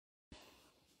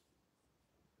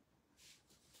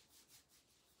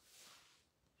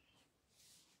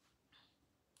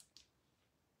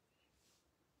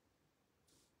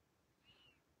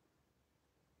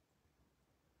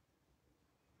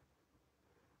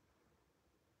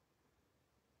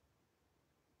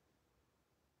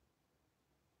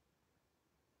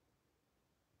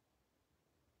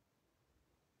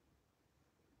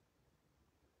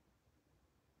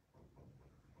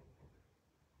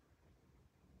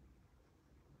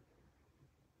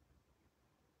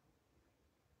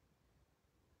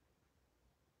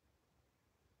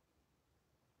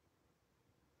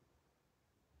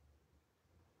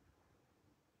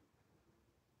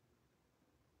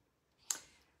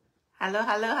Hello,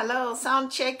 hello, hello.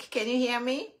 Sound check. Can you hear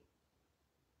me?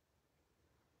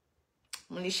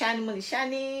 Mulishani,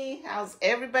 Mulishani. How's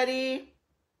everybody?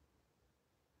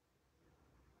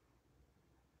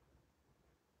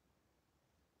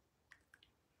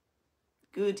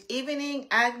 Good evening,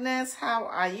 Agnes. How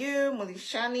are you?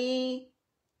 Mulishani.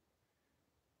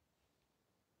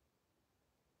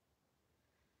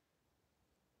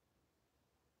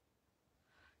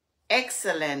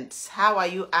 Excellent. How are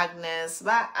you, Agnes?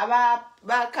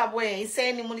 Kabwe,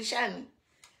 Iseni Mulishani.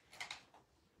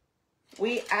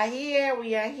 We are here.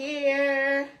 We are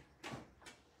here.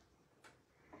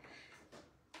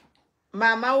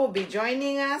 Mama will be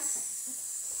joining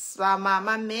us.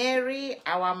 Mama Mary,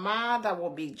 our mother, will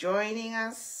be joining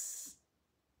us.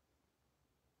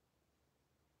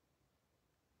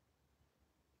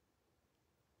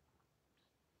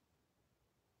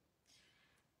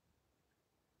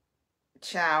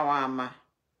 Ciao, Mama.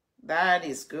 That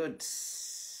is good.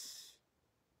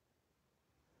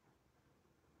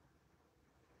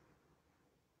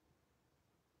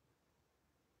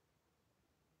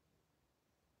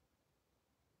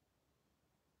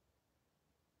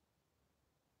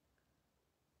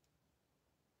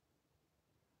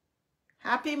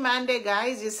 Happy Monday,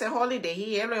 guys. It's a holiday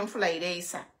here on Friday.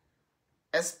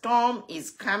 A storm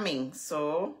is coming,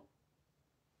 so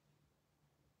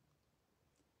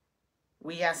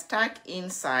we are stuck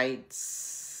inside.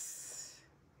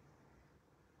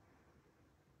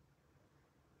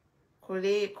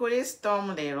 Kuli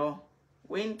storm lero.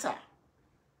 Winter.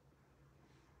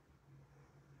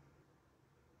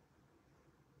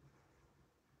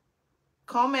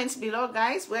 Comments below,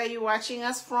 guys. Where are you watching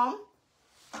us from?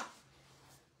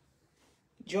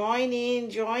 Join in,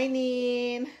 join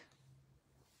in.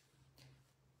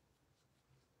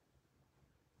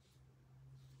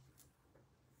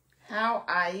 How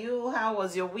are you? How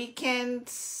was your weekend?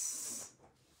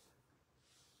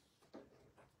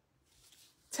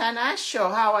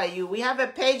 Tanasho, how are you? We have a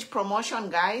page promotion,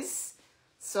 guys.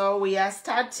 So we are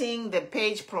starting the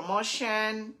page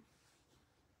promotion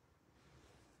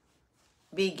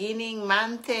beginning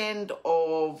month end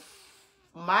of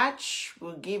March.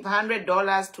 We'll give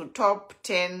 $100 to top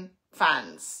 10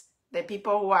 fans. The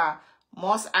people who are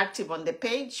most active on the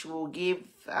page will give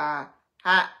not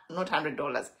 $100,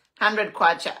 100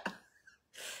 kwacha.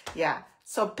 Yeah.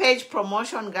 So page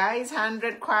promotion, guys,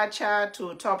 100 kwacha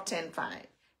to top 10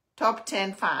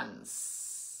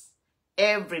 fans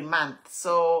every month.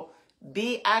 So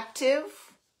be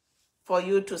active for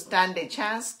you to stand a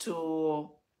chance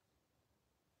to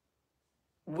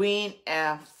win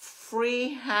a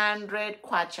free 100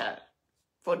 kwacha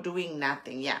for doing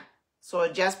nothing. Yeah. So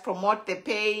just promote the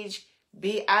page,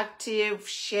 be active,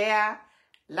 share,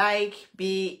 like,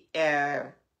 be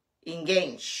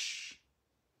engaged.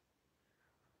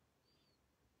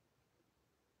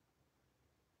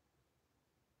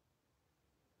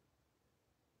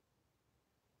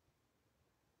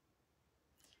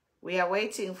 We are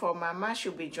waiting for Mama.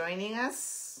 She'll be joining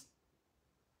us.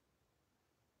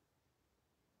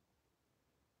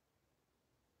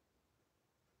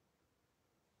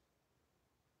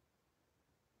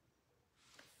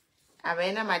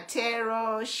 Avena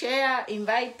Matero, share,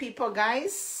 invite people,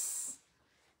 guys.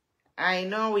 I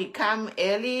know we come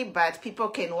early, but people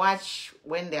can watch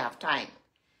when they have time.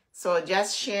 So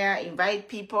just share, invite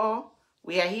people.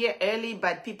 We are here early,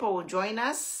 but people will join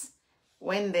us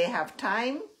when they have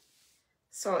time.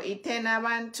 So Itena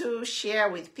want to share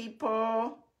with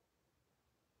people.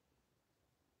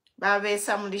 Babe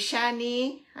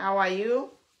Samulishani, how are you?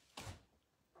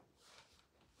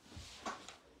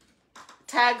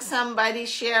 Tag somebody,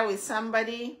 share with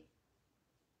somebody.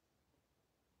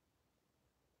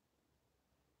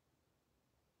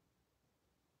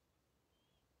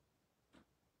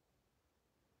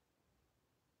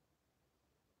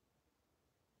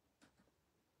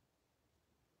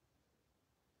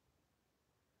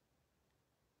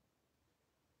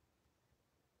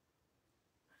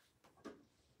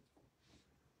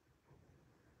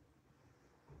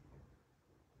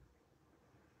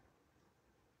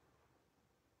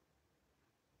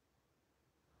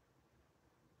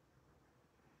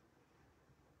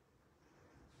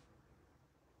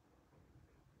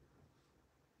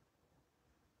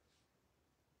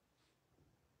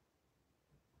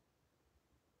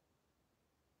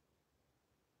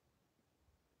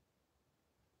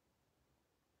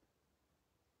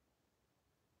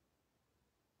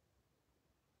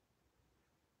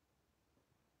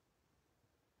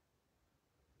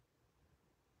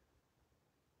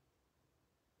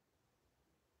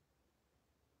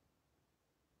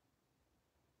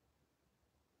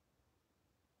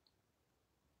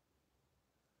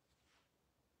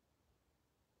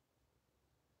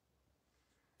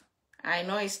 I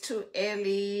know it's too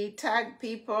early. Tag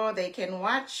people, they can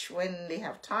watch when they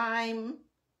have time.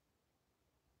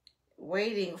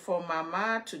 Waiting for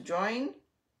Mama to join.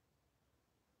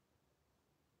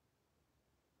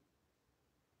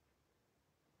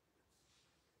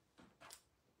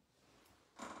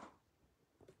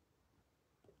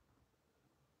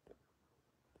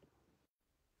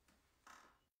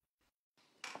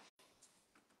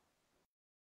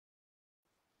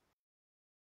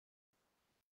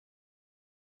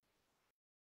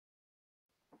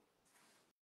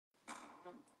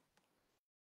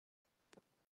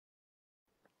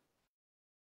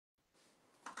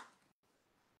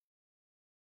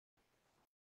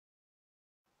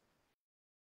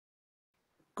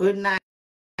 Good night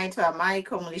to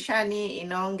Michael Mulishani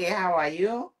Inonge. How are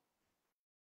you?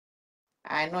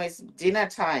 I know it's dinner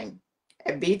time.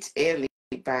 A bit early,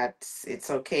 but it's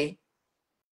okay.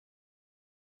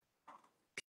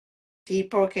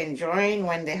 People can join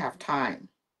when they have time.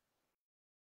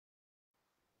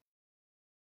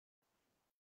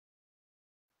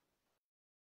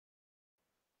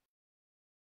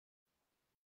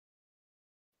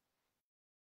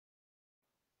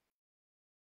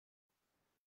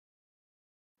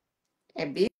 A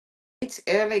bit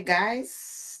early,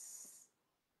 guys.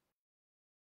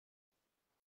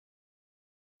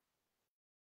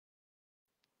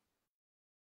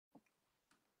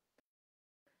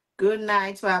 Good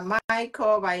night to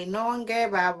Michael by Inonge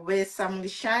by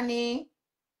Mulishani.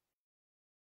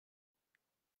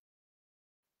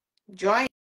 Join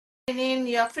in.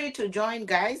 You're free to join,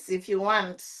 guys, if you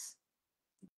want.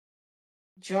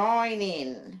 Join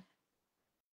in.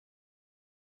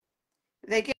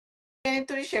 They can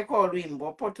tulisheko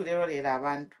olwimbo po tulirolera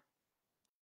abantu.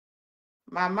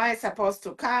 Mama is supposed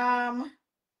to come.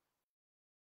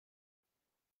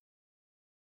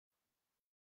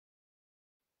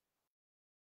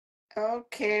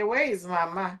 Okay, where is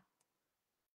Mama?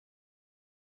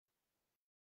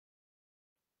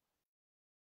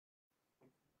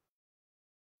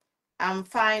 I'm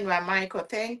fine, my Michael.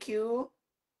 Thank you.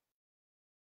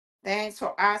 Thanks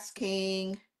for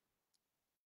asking.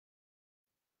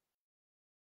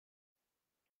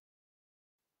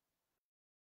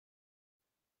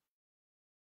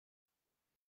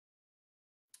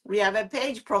 We have a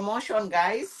page promotion,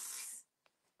 guys.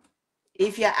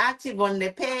 If you're active on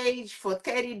the page for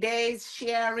 30 days,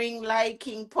 sharing,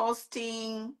 liking,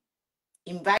 posting,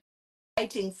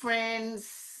 inviting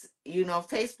friends, you know,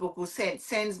 Facebook will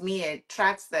sends me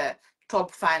tracks the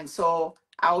top fans. So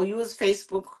I'll use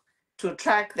Facebook to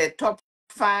track the top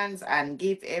fans and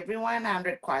give everyone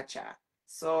 100 kwacha.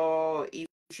 So if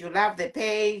you love the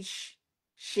page,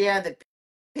 share the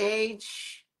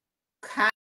page.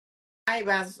 Kai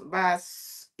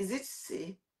bas, is it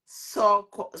so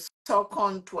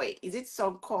kontwe? Is it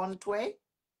so kontwe?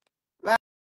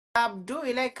 Abdu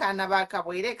ile kana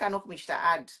bakabo ile kana kumishta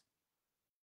add.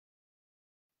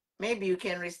 Maybe you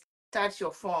can restart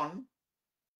your phone.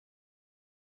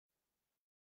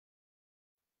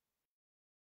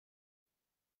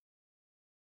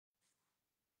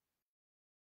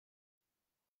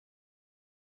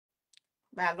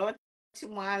 Balot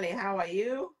Timwale, how are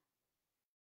you?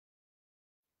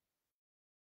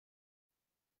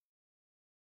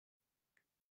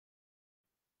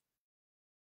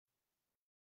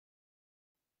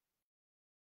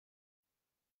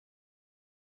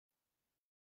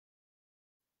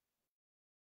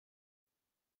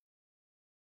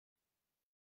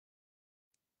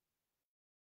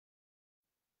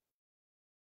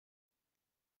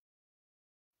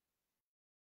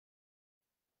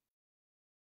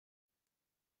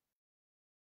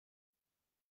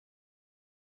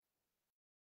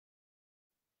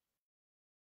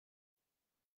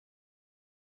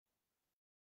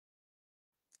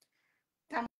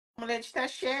 Tamulechita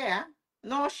share.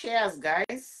 No shares,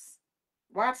 guys.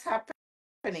 What's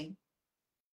happening?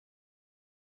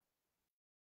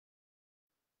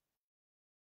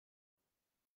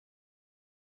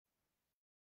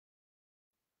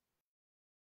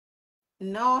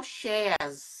 No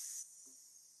shares.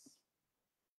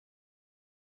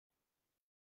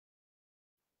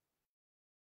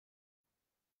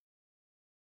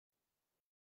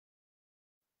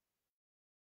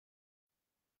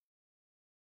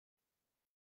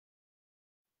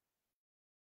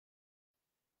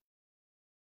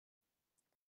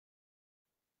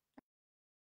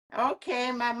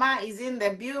 Okay, Mama is in the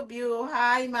bubu.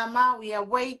 Hi, Mama. We are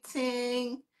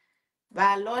waiting.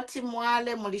 Baloti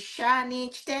Mwale Mulishani.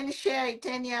 Chiteni share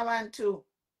iteni abantu.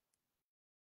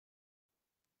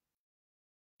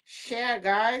 Share,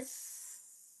 guys.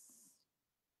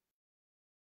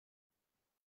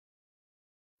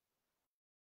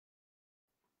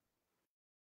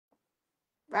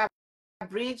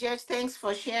 Bridget, thanks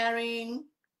for sharing.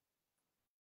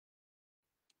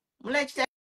 Mulechita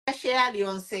share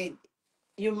Leon said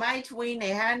you might win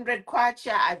 100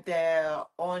 kwacha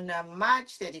on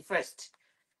March 31st.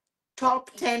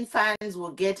 Top 10 fans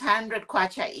will get 100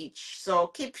 kwacha each. So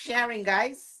keep sharing,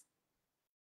 guys.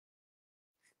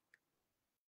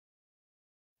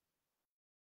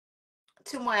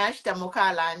 Tomorrow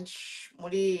muka lunch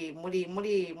muri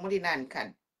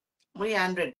nankan. Muri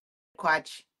 100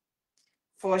 kwacha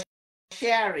for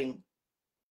sharing.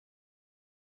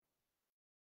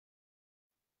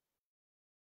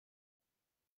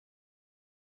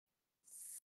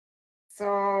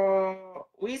 So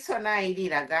we saw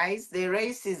idea, guys. The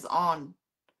race is on.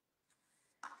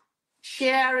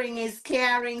 Sharing is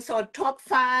caring. So top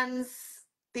fans,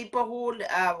 people who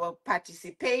will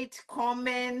participate,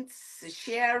 comments,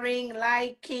 sharing,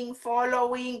 liking,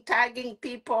 following, tagging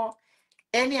people,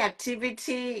 any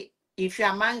activity. If you're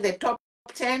among the top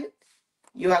 10,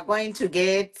 you are going to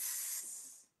get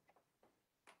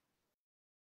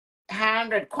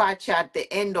 100 kwacha at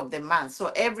the end of the month.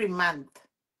 So every month.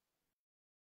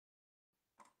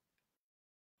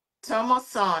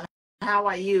 Thomason, how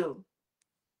are you?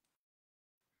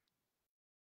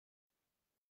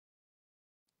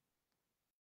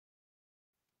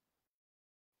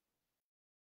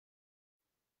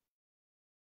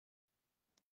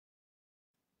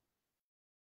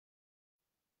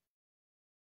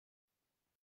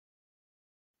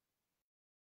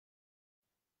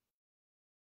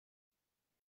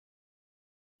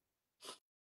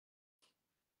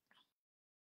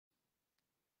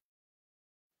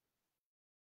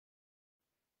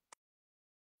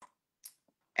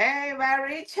 Hey,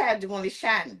 Richard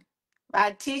Mulishan.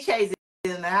 My teacher is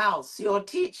in the house. Your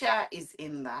teacher is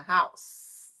in the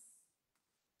house.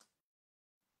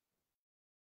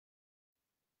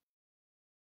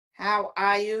 How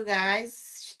are you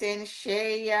guys?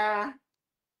 Share.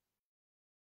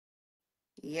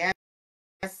 Yes,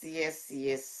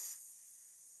 yes.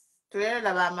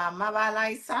 Mama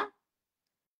Balaisa.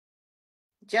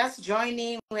 Just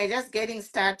joining. We're just getting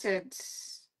started.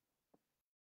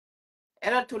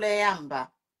 Ero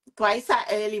tuleyamba. Twaisa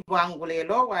early bwangu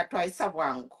lelo wa twaisa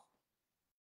bwangu.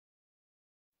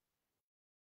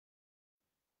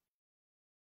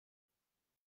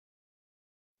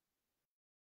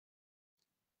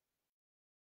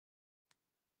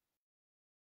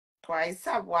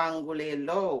 Twaisa bwangu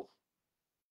lelo.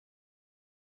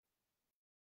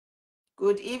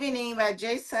 Good evening,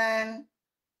 Jason.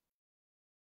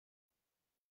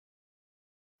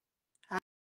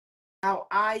 How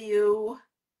are you?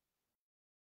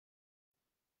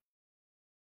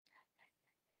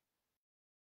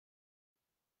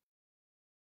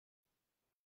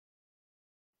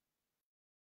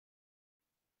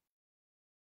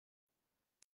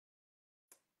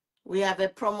 We have a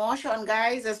promotion,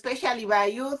 guys, especially by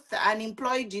youth,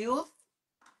 unemployed youth.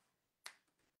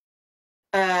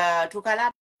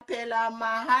 Tukalapela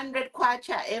 100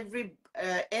 kwacha every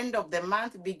end of the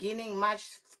month, beginning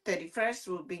March 31st.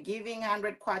 We'll be giving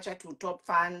 100 kwacha to top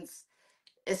fans,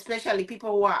 especially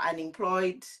people who are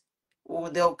unemployed.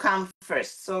 They'll come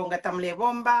first. So ngatamle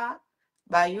bomba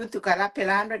by youth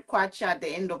tukalapela 100 kwacha at the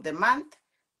end of the month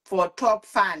for top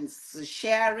fans,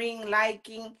 sharing,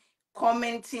 liking,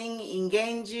 commenting,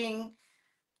 engaging.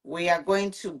 We are going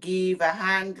to give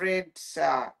 100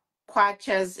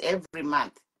 kwachas every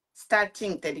month,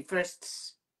 starting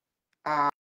 31st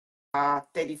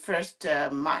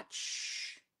March.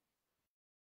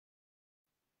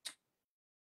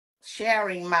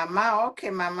 Sharing, Mama. Okay,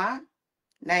 Mama.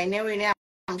 Now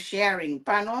I'm sharing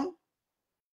panel.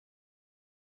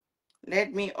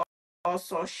 Let me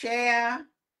also share.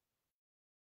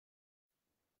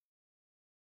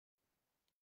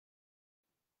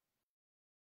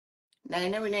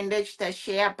 Now we need to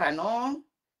share panel.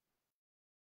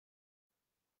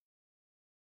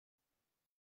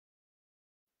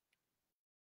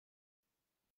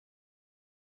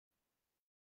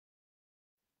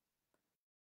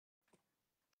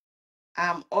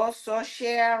 I'm also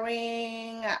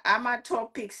sharing ama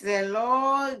topics the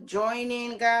Lord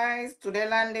joining, guys, to the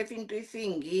land of into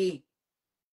thingy.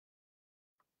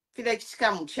 File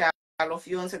chika mchalo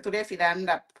fionse today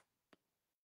filanda.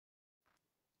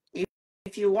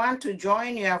 If you want to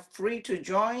join, you are free to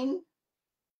join.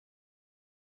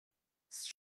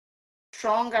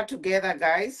 Stronger together,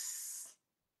 guys.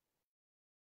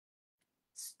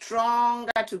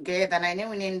 Stronger together. And I know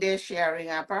we need sharing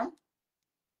up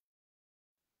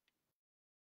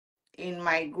in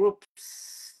my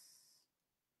groups.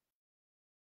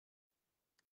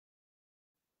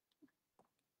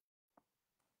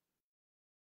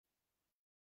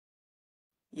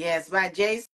 Yes, but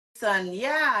Jason,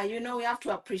 yeah, you know, we have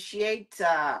to appreciate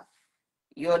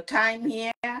your time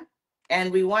here,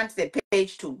 and we want the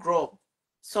page to grow.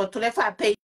 So tulefa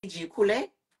page ikule,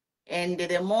 and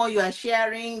the more you are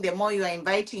sharing, the more you are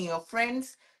inviting your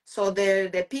friends. So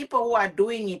the people who are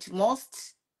doing it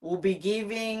most will be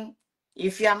giving.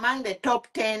 If you're among the top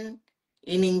 10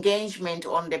 in engagement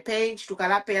on the page,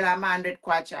 tukalapela 100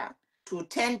 kwacha to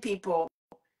 10 people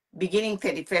beginning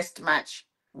 31st March.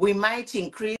 We might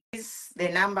increase the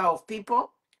number of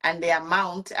people and the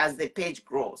amount as the page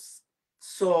grows.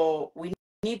 So we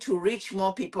need to reach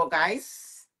more people,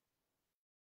 guys.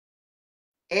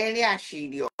 Elia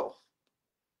Shidio.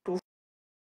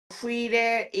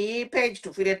 Tufire e page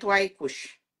tufire twaikush.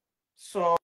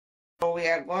 So we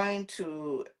are going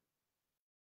to,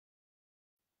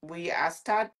 we are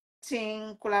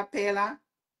starting Kulapela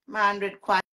 100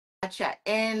 kwacha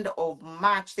end of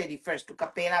March 31st to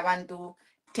Kapela Bantu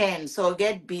 10. So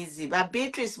get busy. But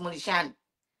Beatrice Mulishan,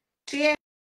 TNE,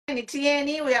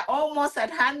 we are almost at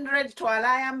 100.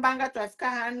 Twalaya Mbanga, twafika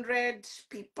 100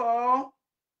 people.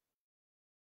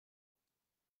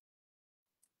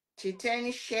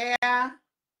 Chiteni share.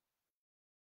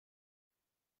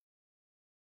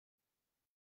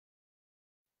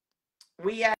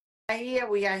 We are here,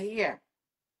 we are here.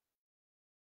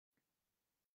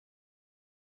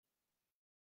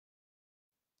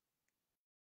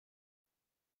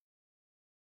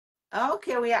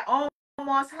 Okay, we are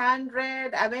almost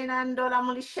 100. Abenandola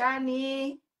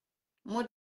Mulishani,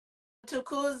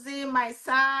 Mutukuzi, my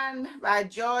son,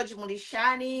 George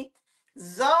Mulishani.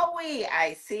 Zoe,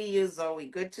 I see you, Zoe.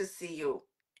 Good to see you.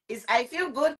 I feel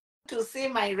good to see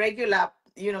my regular,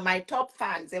 you know, my top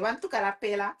fans. They want to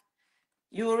Karapela.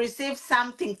 You will receive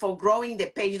something for growing the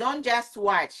page. Don't just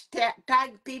watch.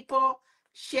 Tag people,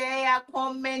 share,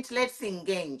 comment. Let's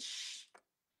engage.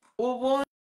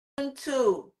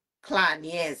 Ubuntu clan,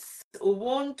 yes.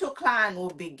 Ubuntu clan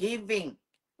will be giving.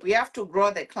 We have to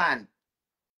grow the clan.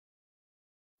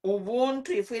 Ubuntu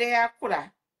if we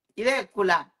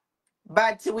kula.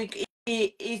 But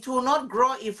it will not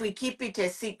grow if we keep it a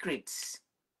secret.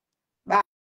 But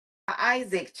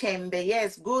Isaac Chembe,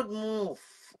 yes, good move.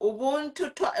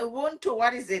 Ubuntu,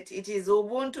 what is it? It is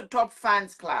Ubuntu Top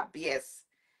Fans Club, yes.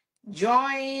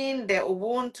 Join the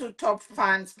Ubuntu Top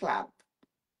Fans Club.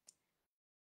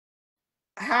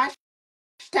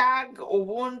 Hashtag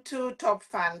Ubuntu Top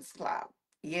Fans Club,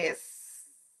 yes.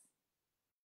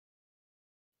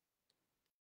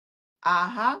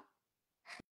 Uh-huh.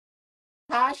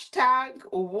 Hashtag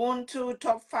Ubuntu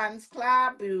Top Fans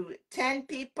Club. 10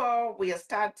 people, we are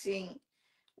starting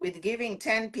with giving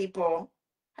 10 people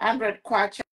 100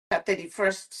 kwacha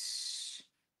 31st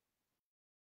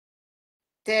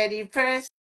 31st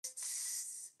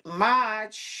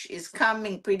March is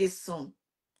coming pretty soon.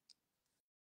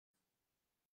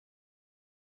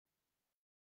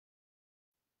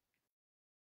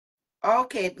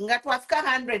 Okay, ngatwafika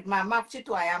 100 mama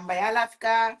kuchitu ayamba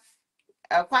yalafika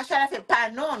kwasha lafe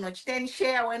panono chiten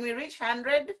share. When we reach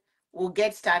 100 we'll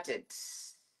get started.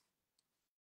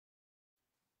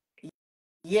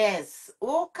 Yes,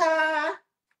 Uka,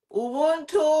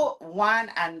 Ubuntu,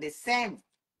 one and the same.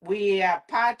 We are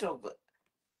part of,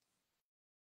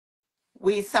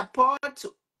 we support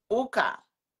Uka.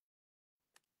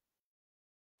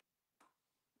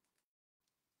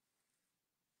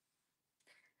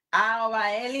 Our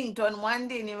Ellington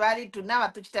Mwandi ni wali tunawa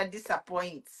tuchita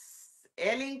disappoints.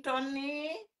 Ellington ni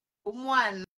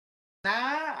umwana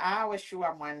awe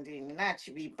shuwa Mwandi na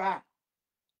chibipa.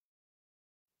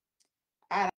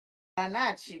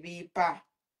 Na chibipa.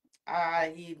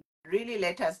 He really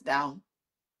let us down.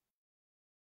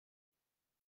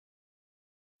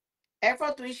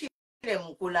 Effort wishi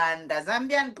mkulanda.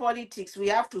 Zambian politics, we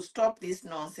have to stop this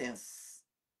nonsense.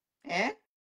 Eh?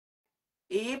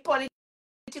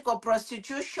 Political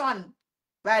prostitution.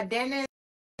 But Dennis,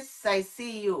 I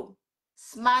see you.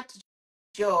 Smart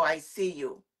Joe, I see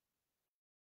you.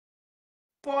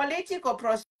 Political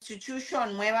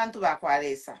prostitution mwe bantu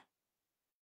bakwalesa.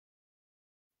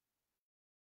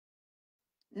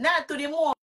 Na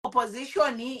tulimu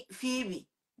opposition ni Phoebe.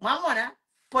 Mwamona,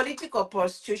 political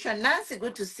prostitution. Nancy,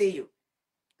 good to see you.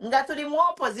 Nga tulimu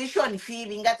opposition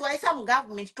Phoebe. Nga twaisa mu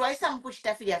government, twaisa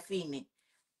mkuchitafili ya fini.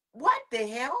 What the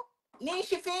hell?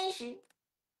 Nishi finshi.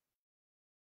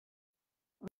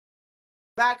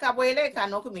 Bakabweleka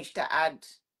no kumishta ad.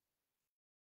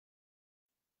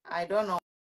 I don't know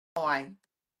why.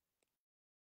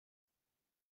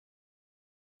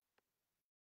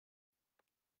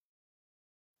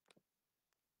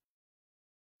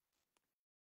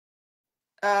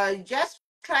 Just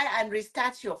try and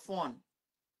restart your phone.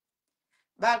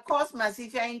 But Cosmos,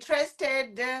 if you're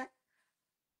interested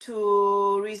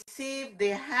to receive the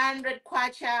 100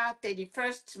 kwacha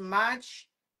 31st March,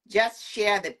 just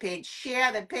share the page.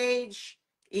 Share the page,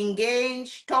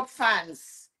 engage top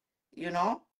fans, you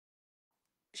know,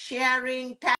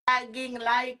 sharing, tagging,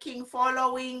 liking,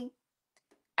 following,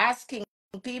 asking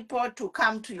people to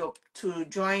come to your, to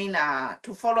join,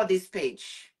 to follow this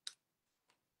page.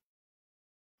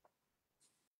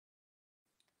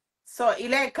 So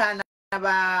Ileka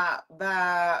ba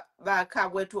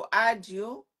kabwe to add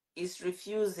you is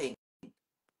refusing.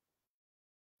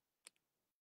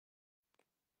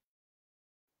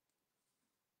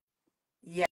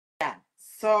 Yeah.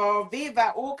 So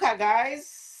Viva Uka,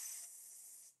 guys.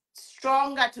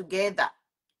 Stronger together.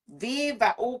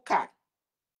 Viva Uka.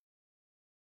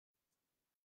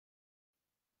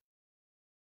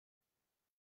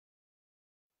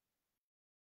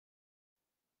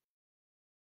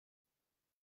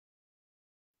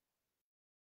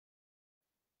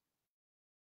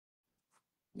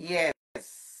 Yes.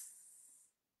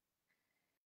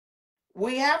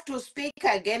 We have to speak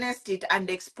against it and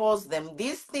expose them.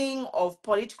 This thing of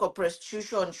political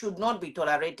prostitution should not be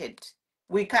tolerated.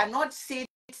 We cannot sit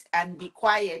and be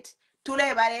quiet.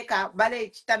 Tule bareka bale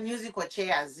chita musical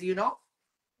chairs, you know.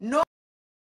 No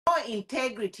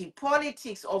integrity,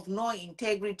 politics of no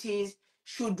integrity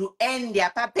should end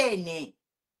their papene.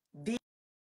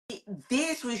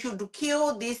 This, we should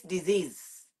kill this disease.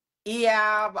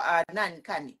 Yeah,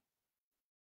 nankani.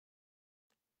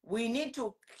 We need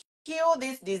to kill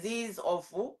this disease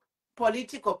of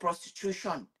political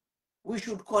prostitution. We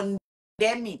should condemn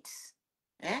it.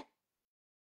 Eh?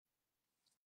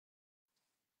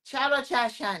 Chalo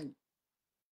Chashan.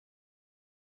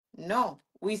 No,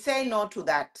 we say no to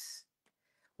that.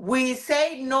 We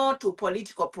say no to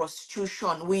political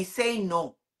prostitution. We say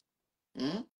no.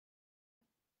 Hmm?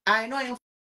 I know in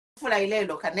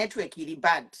Fulailelo network is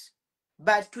bad,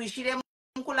 but tuishire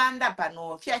mkulanda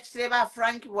pano. If you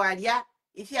Frank Walia,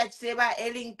 if you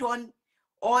Ellington,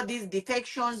 all these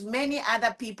defections, many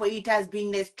other people, it has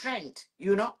been a strength,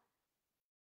 you know.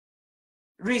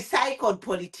 Recycled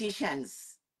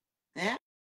politicians. Eh?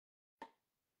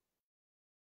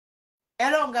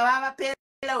 Elo nga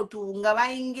babapela utu nga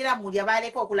bayingira mu lya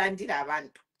baleka okulandira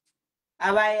abantu.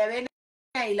 Abaya bena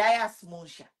Elias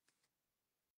Musha.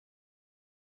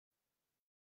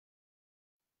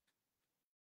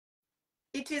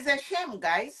 It is a shame,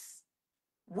 guys.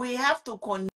 We have to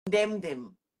condemn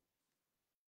them.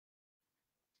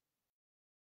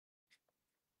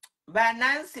 But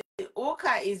Nancy,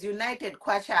 UKA is United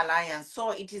Kwacha Alliance,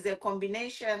 so it is a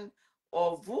combination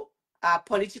of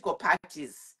political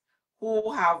parties who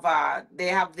have they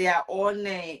have their own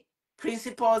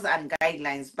principles and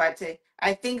guidelines. But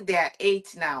I think there are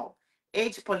 8 now.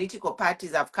 8 political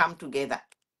parties have come together.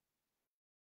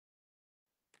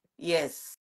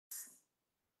 Yes.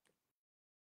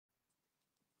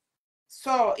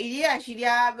 So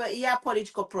yeah,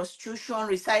 political prostitution,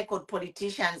 recycled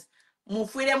politicians.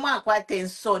 Mufwire mwakwata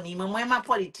ensoni mwema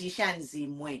politicians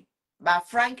imwe. Ba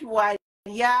Frank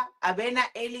Walia,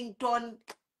 abena Ellington,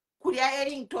 kulia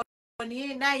Ellington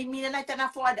na imina na tana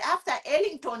forward after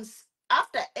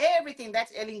after everything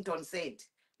that Ellington said.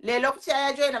 Lelo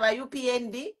kuchaya join ba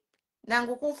UPND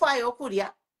nangukufa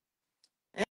yokulia.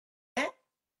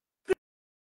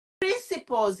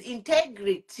 Principles,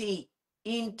 integrity.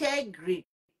 Therefore,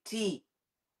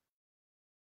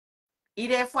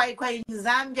 in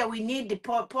Zambia, we need the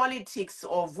politics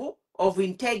of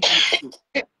integrity.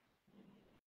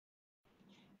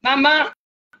 Mama.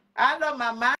 Hello,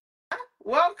 Mama.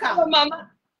 Welcome. Hello,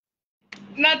 Mama.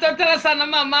 Natotala sana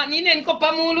Mama. Nine niko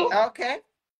pamulu. Okay.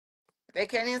 They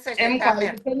can insert the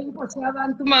camera.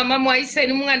 Abantu Mama mwaise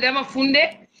ni mungande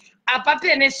amafunde.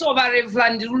 Apape ne soba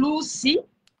Reverend Lucy.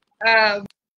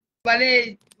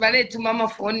 Vale tu Mama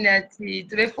phone ati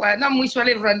tulefwa na mwisho wa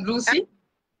Reverend Lucy.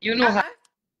 You know her?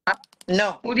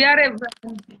 No. Udia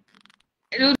Reverend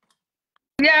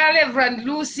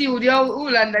Lucy udia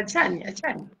ulanda chani.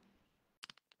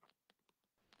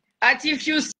 At if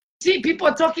you see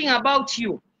people talking about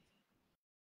you,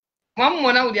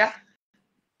 Mama udia.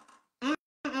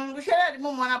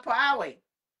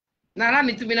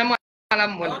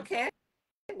 Okay.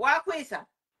 Wakwisa.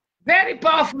 Very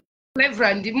powerful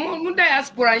Reverend. Mu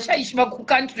diaspora ishima ku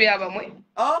country abamwe.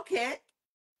 Okay.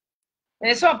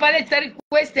 So pale tari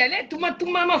request ale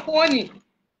tuma mafoni.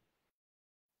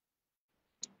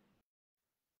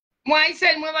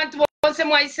 Mwaise mwe bantu bose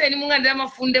mwaise ni munganda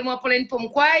mafunde mwa pole nipo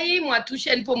mkwai,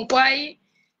 mwatushe nipo mkwai,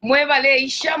 mwe bale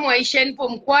isha mwaishe nipo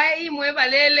mkwai, mwe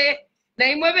balele na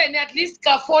imwe bene at least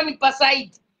ka phone pa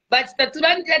side. but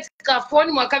tatulandira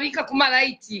tikafoni mwakabika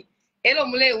kumalaiti elo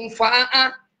mule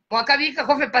umfa mwakabika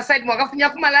kofe paside mwakafunya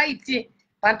kumalaiti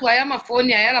bantu aya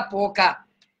mafoni ayala poka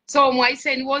so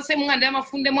mwaiseni wonse munganda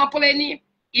mafunde mwapoleni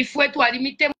ifwe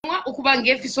twalimite mwa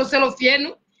ukubanga efisoselo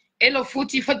fyenu elo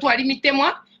futi ifwe twalimite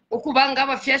mwa ukubanga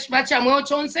abafyashi bachamwe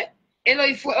chonse elo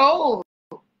ifwe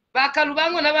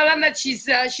bakalubango nabalanda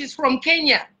she's from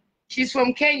Kenya. She's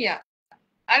from Kenya.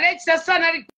 Alexa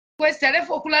sana request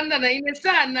alefo kulanda na ime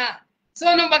sana.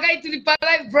 So no bagai tulipa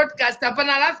live broadcast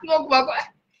hapana alafu kwa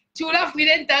chula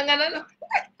file ntangana no.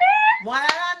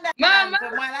 Mama,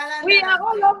 we are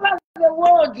all over the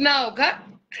world now, okay?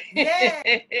 Yeah.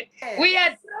 We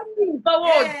are traveling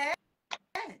forward.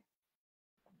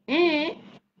 Yeah.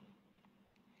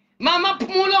 Mama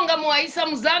pumulonga mwaisa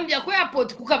muzambia kwa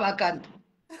airport kukabakantu.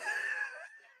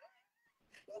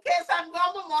 Nkesa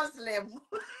ngomu Muslim.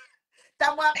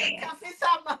 Tamwa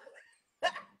kafisama.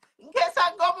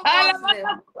 Nkesa ngomu Muslim.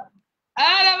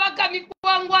 Ala waka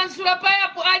mikuangu ansula pa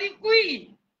yapo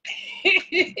alikui.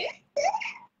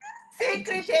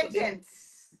 Secret agents.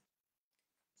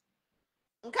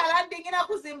 Nkalandingina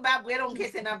ku Zimbabwe ero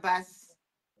nkese na basi.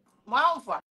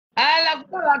 Mwamfa. Ala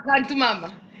kukabakantu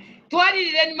mama.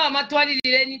 Twalilireni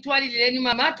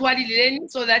mama, twalilireni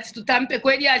so that tutampe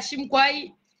kweli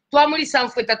ashimkwai twamulisa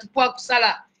mfweta tupwa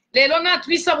kusala lelo na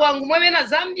twisa bwangu mwewe na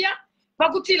Zambia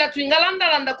pakutila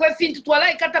twingalandalanda kwe fintu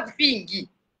twalai kata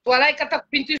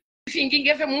kupingi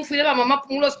ngefe mumfile ba mama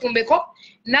pumulo stumbeko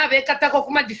na be kata ko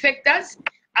kuma defectors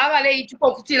abale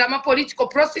ituko kutila ma political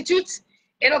prostitutes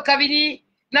elo kabini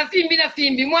na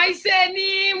fimbi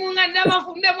mwaiseni munganda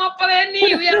mafunde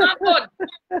mwapoleni we are not good.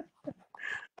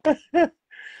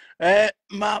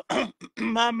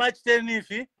 Mama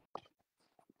Chenifi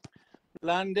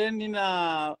landeni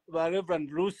na Reverend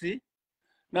Lucy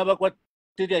na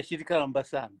bakwatiri shirika la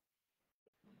Mbasana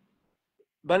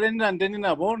baleni landeni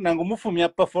nabo nangu mufumya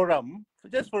pa forum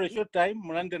just for a short time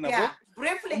mulande nabo yeah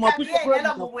briefly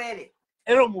kabie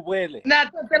elo mubwele na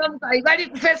totela mkai bali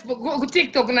ku Facebook ku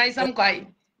TikTok na isa mkai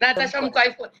na tasha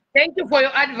mkai thank you for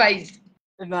your advice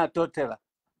na totela.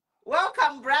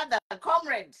 Welcome, brother,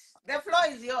 comrade. The floor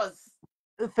is yours.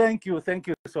 Thank you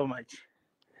so much.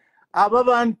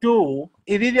 Ababantu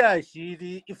irili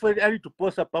ashiri ifwe ali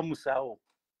tuposa pamusao.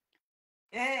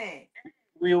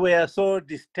 We were so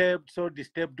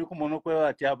disturbed kumono kwa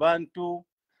ati abantu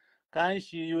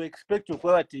kanshi you expect to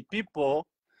kwa ati people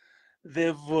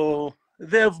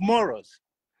they've morals.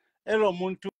 Elo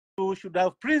muntu should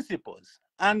have principles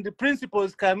and the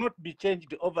principles cannot be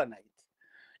changed overnight.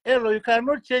 Elo, you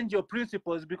cannot change your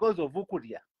principles because of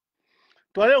ukuria.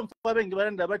 You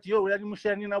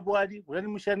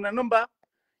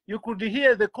could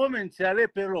hear the comments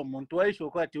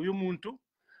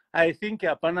I think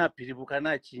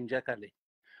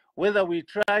whether we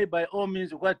try by all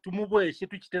means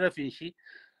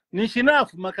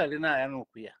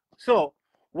so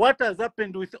what has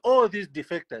happened with all these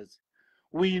defectors?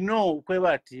 We know they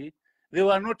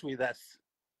were not with us.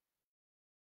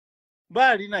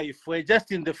 Bali na ifwe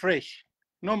just in the fresh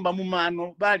nomba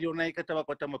mumano bali onaikata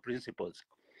bakwatama principles.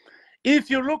 If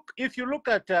you look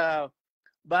at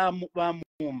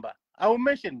Mumba, I will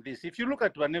mention this. If you look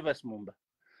at Vanevas Mumba,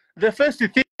 the first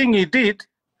thing he did,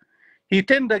 he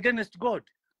turned against God.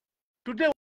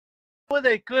 Today,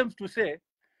 whether he claims to say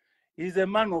he's a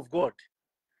man of God,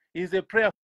 he's a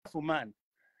prayerful man,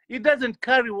 he doesn't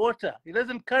carry water. He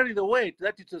doesn't carry the weight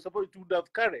that it was supposed to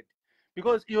have carried.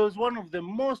 Because he was one of the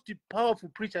most powerful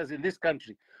preachers in this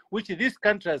country, which this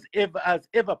country has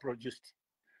ever produced.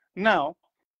 Now,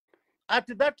 at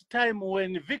that time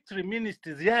when Victory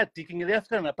Ministries are taking the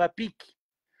African peak,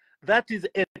 that is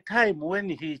a time when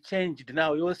he changed.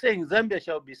 Now he was saying Zambia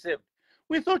shall be saved.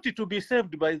 We thought it would be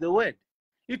saved by the word.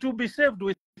 It will be saved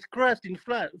with Christ in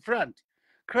front.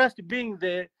 Christ being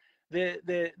the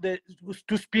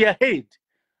to spearhead,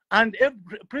 and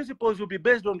every principles will be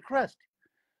based on Christ.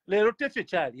 He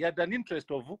had an interest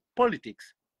of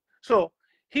politics. So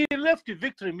he left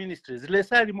Victory Ministries. He was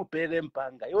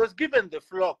given the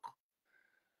flock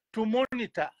to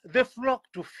monitor, the flock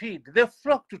to feed, the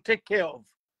flock to take care of.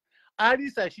 He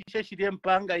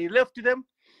left them,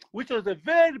 which was a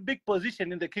very big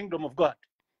position in the kingdom of God.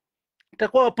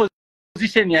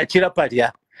 Position ya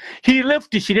Chiraparia. He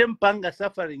left Shirempanga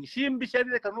suffering.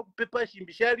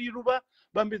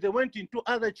 They went into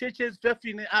other churches.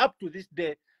 Up to this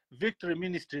day, Victory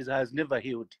Ministries has never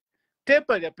healed.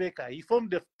 He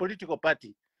formed a political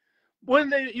party.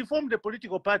 When he formed a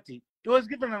political party, he was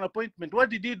given an appointment. What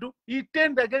did he do? He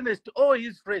turned against all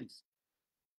his friends.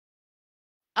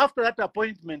 After that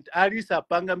appointment, Arisa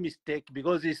Panga mistake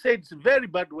because he said very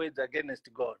bad words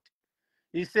against God.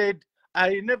 He said,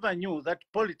 I never knew that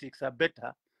politics are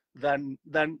better than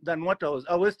what I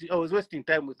was wasting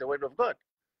time with the word of God.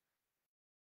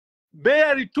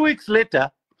 Barely 2 weeks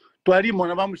later, the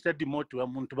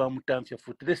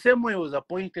same way he was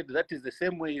appointed, that is the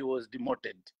same way he was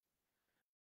demoted.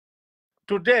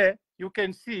 Today, you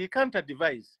can see he can't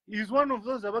advise. He's one of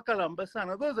those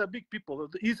Abakalambasana. Those are big people.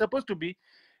 He's supposed to be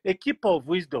a keeper of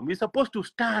wisdom. He's supposed to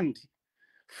stand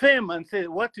firm and say,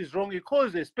 what is wrong? He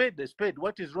calls a spade a spade.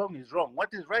 What is wrong is wrong.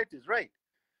 What is right is right.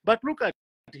 But look at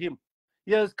him.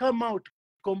 He has come out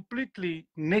completely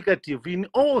negative in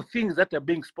all things that are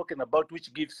being spoken about,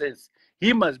 which give sense.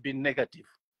 He must be negative.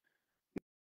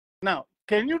 Now,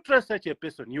 can you trust such a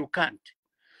person? You can't.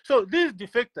 So these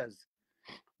defectors,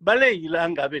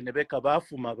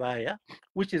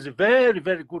 which is very,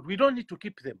 very good. We don't need to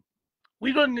keep them.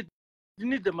 We don't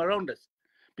need them around us.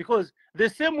 Because the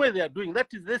same way they are doing, that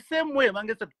is the same way.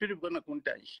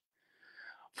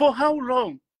 For how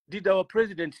long did our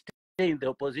president stay in the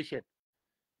opposition?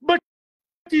 But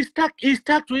he stuck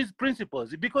to his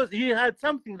principles because he had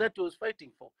something that he was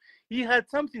fighting for. He had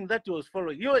something that he was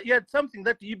following. He had something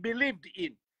that he believed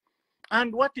in.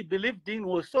 And what he believed in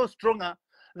was so stronger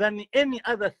than any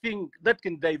other thing that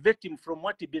can divert him from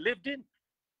what he believed in.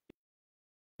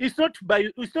 It's not by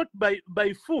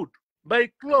food, by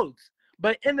clothes,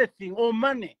 by anything or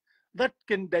money that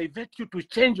can divert you to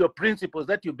change your principles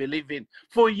that you believe in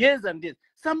for years and years.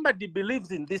 Somebody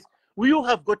believes in this. You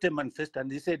have got a manifesto, and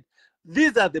he said,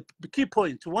 these are the key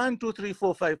points, 1, 2, 3,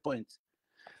 4, 5 points.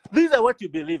 These are what you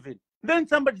believe in. Then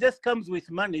somebody just comes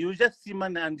with money. You just see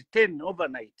money and 10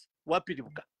 overnight.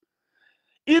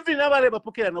 Even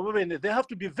they have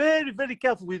to be very, very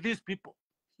careful with these people.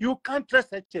 You can't trust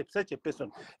such a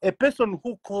person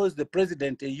who calls the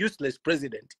president a useless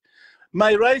president.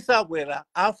 My Raisa Wera,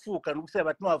 Afu can say,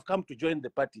 but no, I've come to join the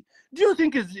party. Do you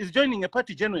think he's joining a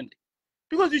party genuinely?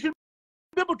 Because you should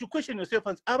be able to question yourself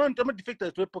and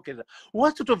defectors to epoch.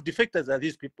 What sort of defectors are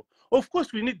these people? Of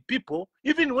course, we need people,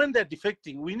 even when they're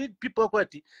defecting, we need people who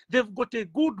they've got a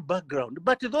good background,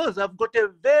 but those have got a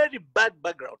very bad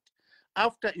background.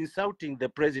 After insulting the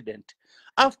president,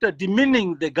 after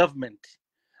demeaning the government,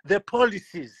 the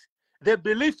policies, the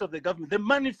beliefs of the government, the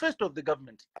manifesto of the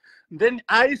government, then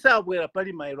Aisa Wera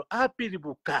Palimairo,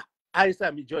 Apiribuka, Aisa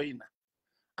Mijoina,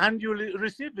 and you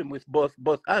receive him with both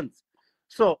hands.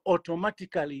 So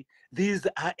automatically, these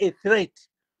are a threat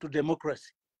to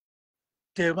democracy.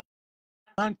 You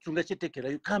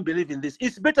can't believe in this.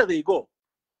 It's better they go.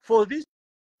 For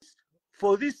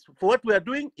what we are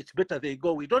doing, it's better they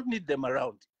go. We don't need them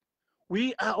around.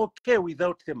 We are okay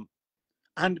without them.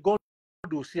 And God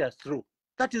will see us through.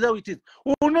 That is how it is.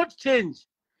 We will not change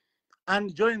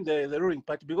and join the ruling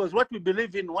party because what we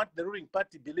believe in, what the ruling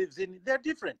party believes in, they're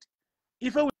different.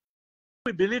 If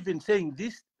we believe in saying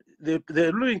this,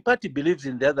 the ruling party believes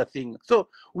in the other thing. So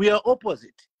we are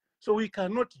opposite. So we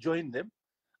cannot join them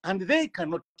and they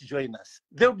cannot join us.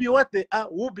 They'll be what they are,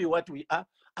 we'll be what we are,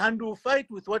 and we'll fight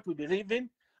with what we believe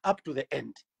in up to the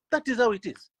end. That is how it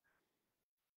is.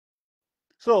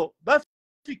 So,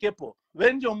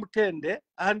 when you're mutende,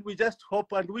 and we just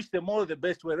hope and wish them all the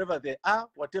best wherever they are,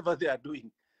 whatever they are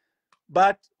doing.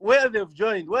 But where they've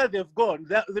joined, where they've gone,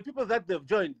 the people that they've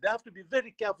joined, they have to be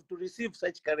very careful to receive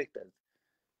such characters.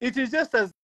 It is just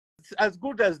as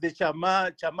good as the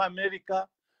Chama America,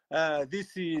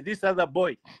 this other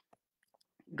boy,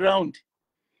 Ground.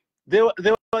 They were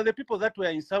the people that were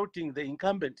insulting the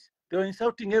incumbent. They were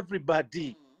insulting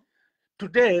everybody.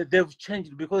 Today, they've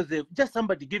changed because they've just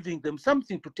somebody giving them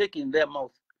something to take in their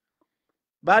mouth.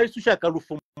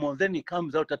 Then he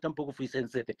comes out at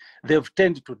they've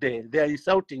turned today. They are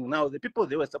insulting now the people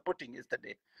they were supporting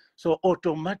yesterday. So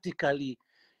automatically,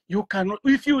 you cannot,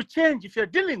 if you change, if you're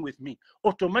dealing with me,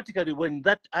 automatically when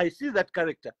I see that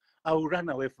character, I will run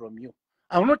away from you.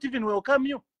 I will not even welcome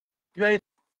you. You are a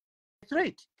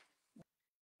threat.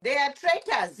 They are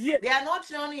traitors. Yes. They are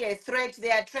not only a threat,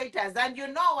 they are traitors. And you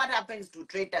know what happens to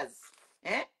traitors.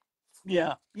 Eh?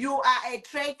 Yeah. You are a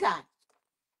traitor.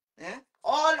 Eh?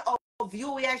 All of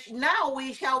you, now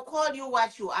we shall call you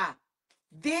what you are.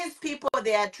 These people,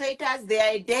 they are traitors. They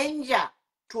are a danger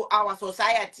to our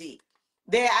society.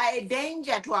 They are a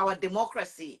danger to our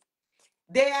democracy.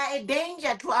 They are a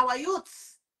danger to our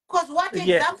youths. Because what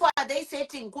example are they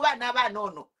setting? Kuba naba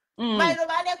nono.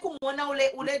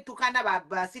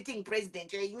 Sitting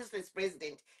president, a useless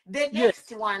president. The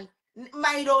next one,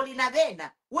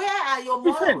 where are your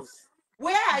morals?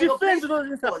 Where are your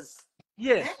principles?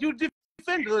 Yes, you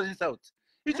defend those insults.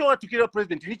 Each one to kill a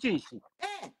president.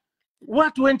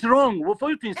 What went wrong for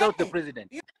you to insult the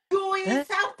president? You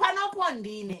insult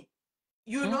Panopondine.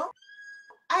 You know?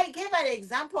 I gave an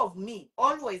example of me,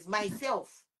 always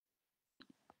myself.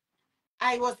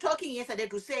 I was talking yesterday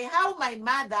to say how my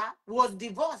mother was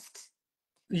divorced.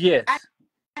 Yes.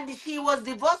 And she was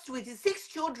divorced with 6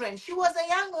 children. She was a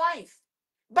young wife.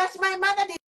 But my mother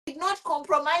did not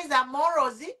compromise her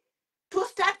morals to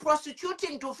start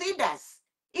prostituting to feed us.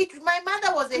 My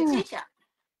mother was a teacher.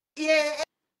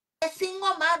 A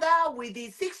single mother with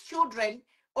 6 children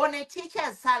on a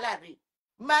teacher's salary.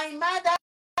 My mother,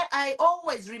 I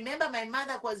always remember my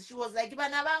mother because she was like,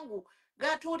 "Bana bangu,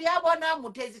 gatuli abona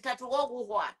mutezi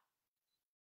tatugoguhwa."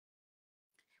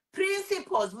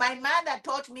 Principles. My mother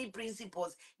taught me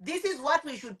principles. This is what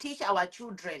we should teach our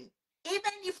children.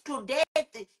 Even if today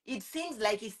it seems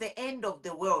like it's the end of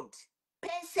the world.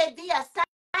 Persevere,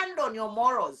 stand on your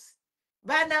morals.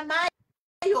 Bana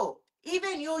mayo,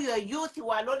 even you, your youth,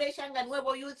 walole shanga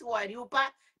nuevo youth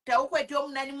waliupa, taukwe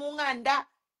tiomnani munganda,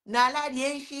 nala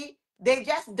lienshi, they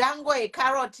just dangle a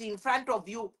carrot in front of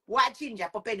you. Wachinja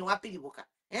popeni wapilibuka.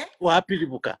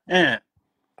 Wapilibuka.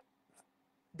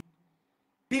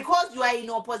 Because you are in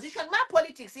opposition. My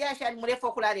politics here shall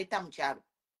murefo kulareta mcharo.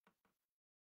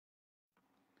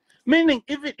 Meaning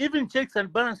even checks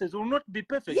and balances will not be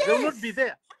perfect. Yes. They will not be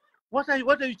there. What are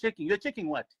you checking? You're checking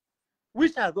what?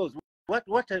 Which are those?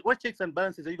 What checks and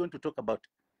balances are you going to talk about?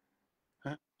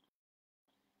 Huh?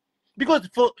 Because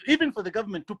even for the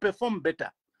government to perform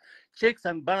better, checks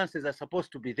and balances are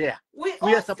supposed to be there. We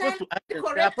are supposed to act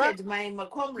corrected, my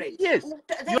comrade. Yes.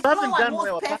 There's no one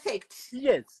who's perfect.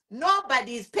 Yes.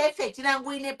 Nobody is perfect.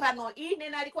 Nanguine pano ine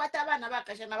nalikwata bana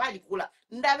bakashana balikula.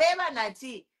 Ndabeba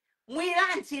nati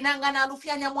mwiranti nangana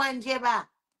lufyanya mwanjeba.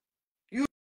 You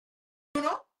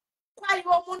know? Kwa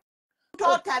hivyo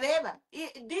mtoto beba.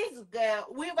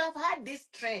 We've had this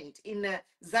trend in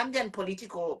Zambian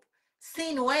political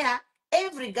scene where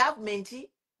every government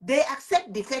they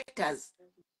accept defectors.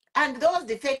 And those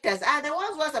defectors are the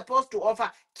ones who are supposed to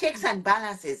offer checks and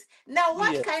balances. Now,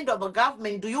 what kind of a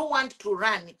government do you want to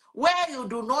run where you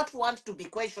do not want to be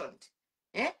questioned?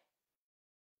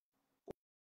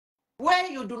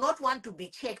 Where you do not want to be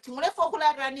checked?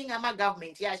 Mulefokula running ama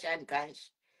government yasha and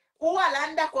kansh.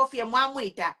 Uwalanda kofi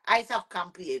mwamwita ISAF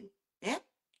campaign.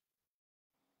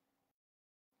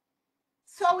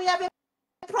 So we have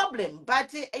a problem.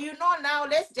 But you know, now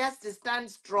let's just stand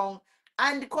strong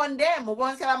and condemn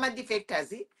once our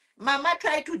defectors. Mama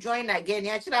tried to join again.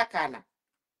 Yachira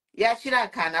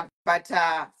kana, but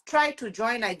try to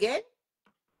join again.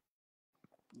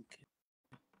 Okay.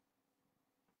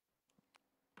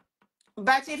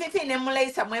 But if in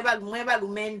Emulesa Mweba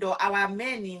Lumendo, our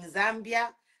men in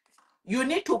Zambia, you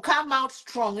need to come out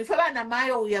strong. If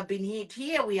Namayo, we have been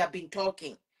here, we have been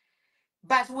talking.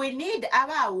 But we need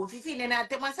our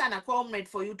comrade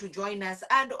for you to join us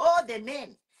and all the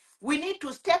men. We need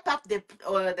to step up the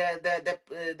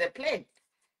plane.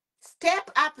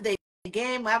 Step up the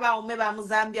game.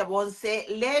 Zambia won't say,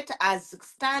 let us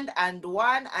stand and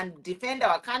one and defend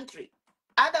our country.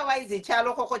 Otherwise, it's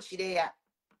chireya.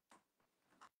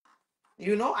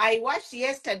 You know, I watched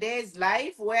yesterday's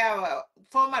live where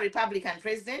former Republican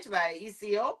president by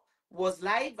ECO was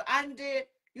live, and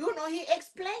you know, he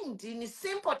explained in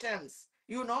simple terms.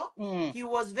 You know, he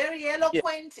was very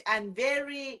eloquent and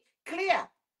very clear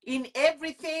in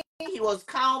everything. He was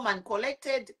calm and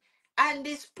collected, and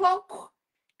he spoke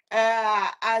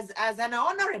as an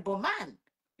honorable man.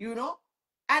 You know,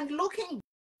 and looking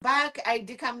back, I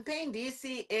decampaigned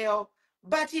ECL,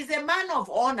 but he's a man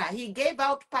of honor. He gave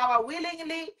out power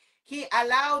willingly. He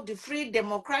allowed the free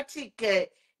democratic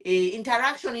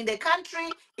interaction in the country,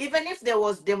 even if there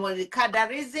was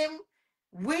cadarism,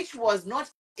 which was not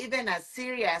even as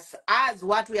serious as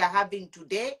what we are having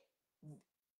today.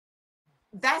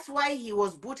 That's why he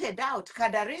was booted out,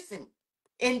 cadarism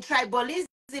and tribalism.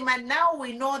 And now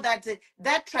we know that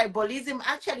that tribalism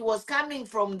actually was coming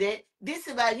from this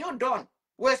is a new dawn.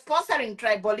 We're sponsoring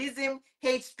tribalism,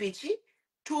 hate speech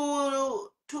to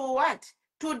what?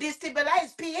 To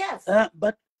destabilize PF.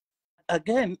 But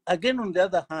again, on the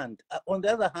other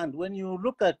hand, when you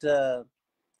look at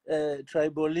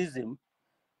tribalism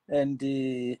and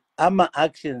the AMA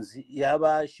actions,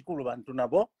 Yaba Shikulu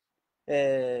Bantunabo,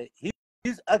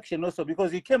 his action also,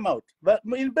 because he came out. But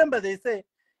remember, they say,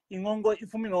 Ingongo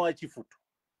ifumi no chifutu.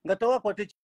 Ngatawa kwa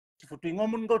chifutu,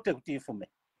 ingomu ngote kuti ifume.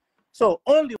 So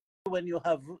only when you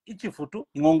have ichifutu,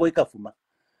 ingongo ikafuma.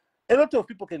 A lot of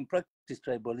people can practice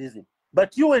tribalism.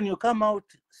 But you, when you come out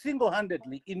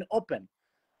single-handedly in open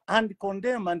and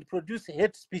condemn and produce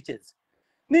hate speeches,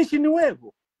 nishi ni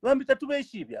wevu, wambita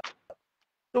tumeshibia.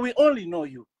 So we only know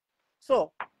you.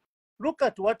 So look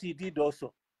at what he did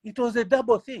also. It was a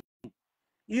double thing.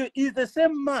 He is the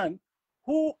same man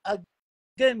who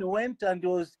again went and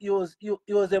he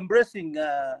was embracing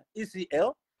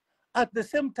ECL. At the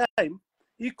same time,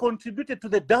 he contributed to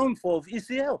the downfall of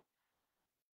ECL.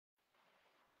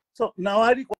 So now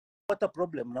what a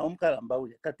problem now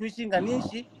mkalambauye katwishinga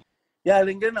nishi ya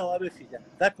lengena wabe fija.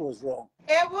 That was wrong.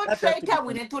 Ewo traitor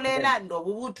winetulela ndo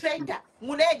bubu traitor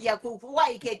muleja kuwa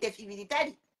ikete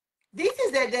fibilitari. This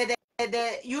is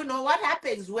the you know what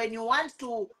happens when you want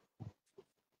to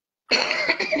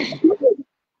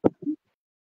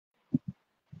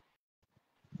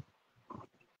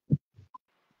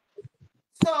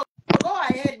so go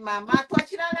ahead, Mama.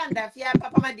 Twachiralanda fia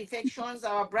Papa Defections,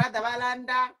 our brother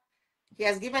Valanda. He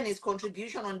has given his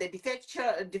contribution on the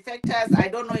defectors. I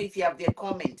don't know if you have their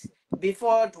comment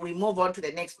before we move on to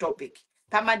the next topic.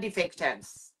 Pama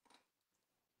defectors.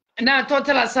 Na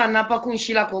totela sana pa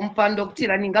kunshila ko mpando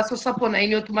kutira ningaso sapo na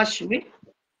inyo tumashuri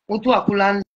utu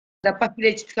akulanda pa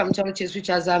kile chitika mchalo chesu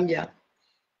cha Zambia.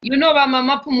 You know ba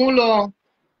mama Pumulo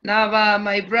na ba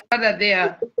my brother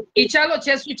there. Ichalo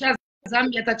chesu cha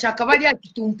Zambia tachaka bali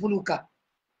akitumpuluka.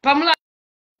 Pamula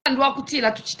ndwa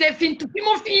kutila tuchite fintu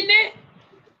pimo fine.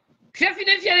 Fia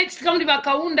fine fia chitika mdi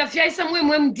bakaunda fia isa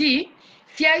MD,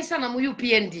 fia isa na mu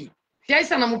UPND, fia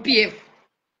isa na mu PF.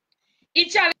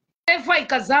 Ichalo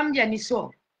Efa Zambia ni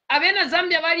so. Abena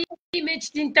Zambia bari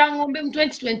image tintangombe mu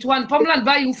 2021 Pamland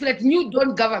ba inflate new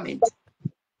Dawn government.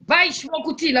 Ba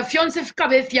ishwokuti la fionse fika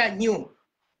befia new.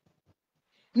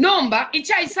 Nomba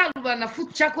icha isaluba na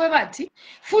foot chakwe bati.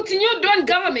 Foot new Dawn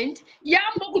government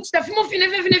yambo kutafimo fine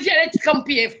fia leti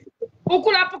PF.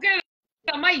 Ukula pokela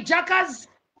mai jackers.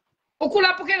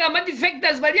 Ukula pokela ma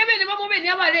defectors bali abene mamo bene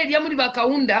amaleli amuli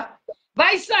bakaunda.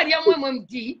 Ba isali ya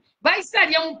MD, ba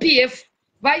isali ya PF.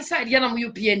 Vice na mu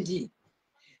UPND.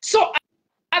 So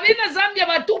abena Zambia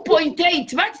ba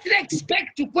 2.8 but they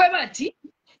expect to kwebati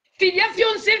filia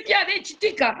fionse fya de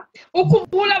chitika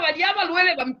ukubula bali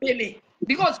abalwele bampele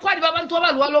because kwali babantu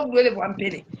abalwalo obulwele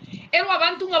bwampele ero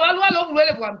abantu ngabalwalo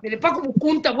obulwele bwampele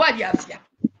pakubukunta bwali afya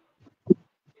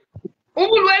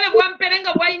obulwele bwampele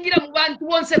nga bwayingira mu bantu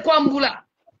bonse kwambula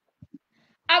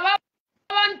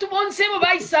abantu bonse bo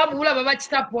bayisabula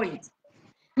babachita point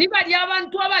Nibali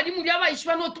abantu abali muri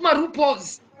abayishwa no tuma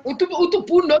rupos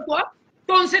utupundo twa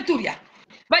tonse tulia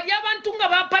bali abantu nga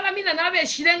ba palamina nabe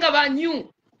shirenga ba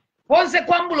new bonse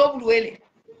kwambulo obulwele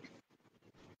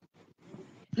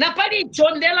na pali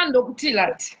chondela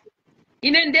ndokutilati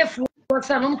ine ndefu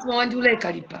sana mtu wandi ule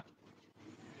kalipa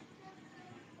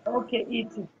okay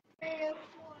iti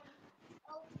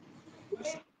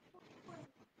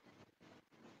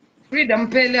freedom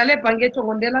pele ale pangecho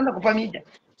ngondela ndakupamija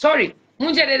sorry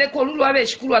munjelele ko lulu abe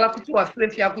shikulu ala kuti wa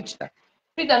fya kuchita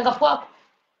fidanga kwa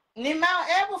Ni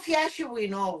ebu fiashi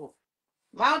winovo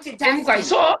multitasking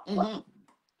so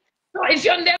so if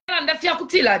you ndela fya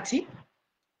kutilati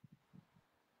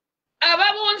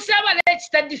ababonse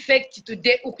abalechita defect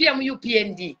today ukuya mu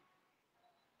UPND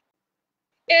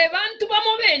bantu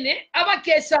bamobene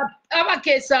abakesa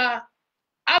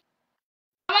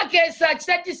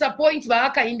chita disappoint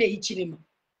baaka inde ichirima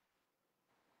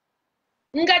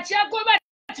ngachako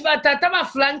bati batata ba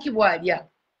flanki bwalya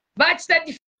bachita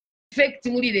defect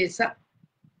muri lesa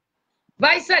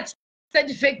baisa chita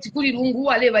defect kuri lungu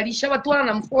wale balisha batwala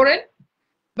na mforeign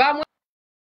bamwe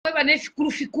bane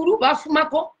fikuru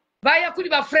bafumako baya kuri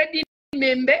ba Fred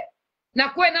membe na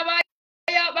kwena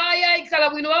baya ikala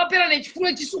bwino bapera ne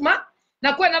chifulo chisuma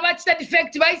na kwena bachita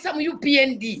defect baisa mu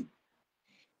UPND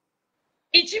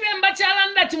ichibemba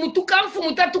chalanda timutuka mfu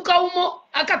mutatuka umo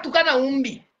akatukana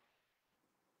umbi.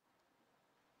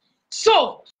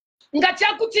 So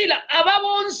ngachakutila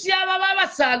ababonsi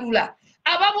ababasalula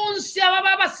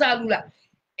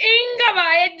inga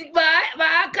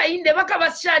ba akainde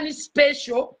bakabashani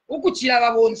special ukuchila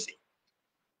ababonsi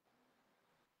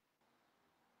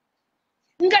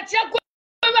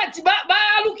ngachakubati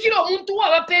baalukira omuntu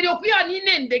wabaperi okuya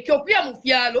ninende kyokuya mu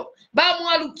fyalo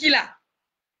bamwalukila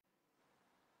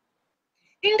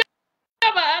inga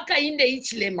ba akainde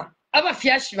ichilema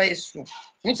abafyashi ba Yesu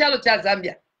muchalo cha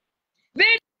Zambia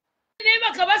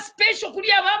Neba kaba special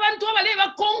kuli abantu abale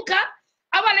bakonka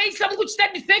abale isa mukuchita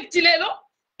defect lelo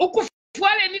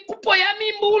ukufwale mikupo ya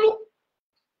mimbulu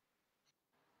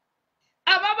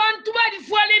ababantu bali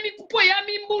fwale mikupo ya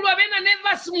mimbulu abena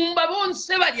neva simumba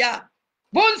bonse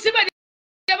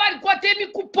bali kwate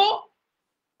mikupo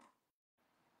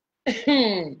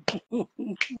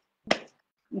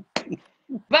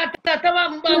batata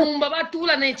bamumba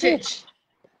batula na church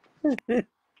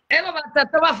eba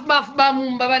batata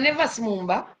bamumba baneva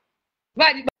simumba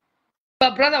bali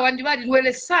ba brother wandi bali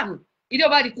lwele sana ilio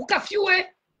bali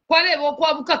kukafyue kwalebo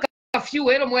kwabuka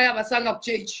kafyue ero moya basanga ku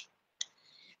church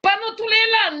pano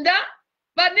tulelanda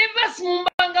Baneva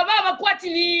simumbanga baba kwati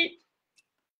ni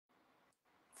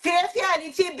Fefia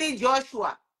ni TB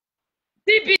Joshua.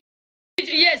 TB,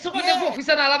 yes, so Yes. the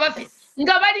officer na labafi.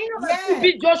 Ngabalinga ba Yes.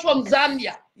 TB Joshua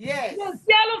Mzambia. Yes.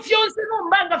 Yalo fionse no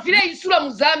mbanga file isura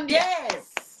Mzambia.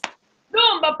 Yes.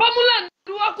 Nomba pamula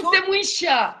nduwa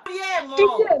kutemuisha. Tuyemo.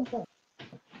 Tuyemo.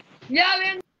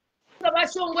 Yale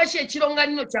ngabashongweshe ekironga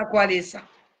nino kyakwalesa.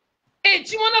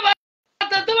 Ekimona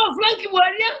batata ba Frank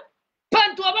Bwalia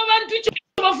pantu ababantu icho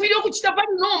bafire okuchita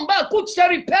pani nomba kuchita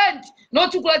repent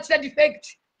not kuchita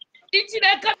defect.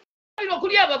 Ichireka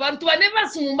kuli aba bantu baneva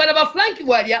simumbala ba Frank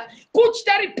Bwalia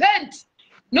kuchita repent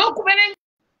no kubelenga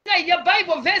ya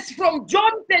Bible verse from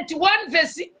John 31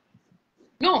 verse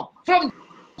no from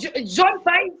John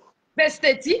 5 verse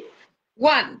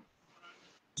 31.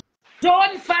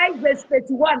 John 5 verse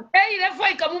 31. Lefa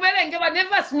ikamubelenge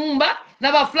baneva simumba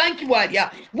na ba Frank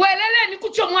Bwalia. Bwelele ni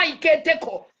kucho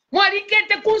mwaiketeko.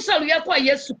 Mwalikete kunsaluya kwa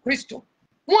Yesu Kristo.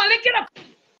 Mwalekera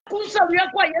kunsaluya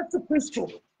kwa Yesu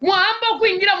Kristo. Mwamba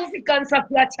kuingira mufikansa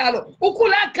kya chalo.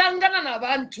 Ukulakangana na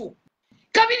bantu.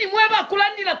 Kabiri mweba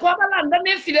kulandira kwa balanda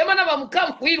nefilema na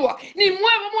bamukamfwirwa. Ni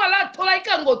mweba mwala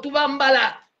tolaika ngo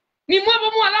tubambala. Ni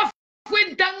mweba mwala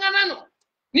fwentanganano.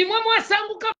 Ni mweba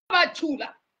mwasanguka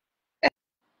bachula.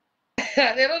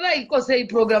 Lero na ikose I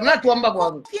program na tuamba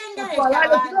bwangu.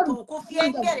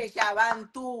 Kufiengeresha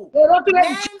abantu.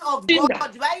 Men of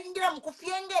God bayingira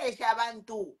mukufiengeresha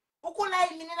abantu. Ukula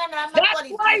iminina na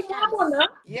politicians.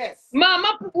 Yes.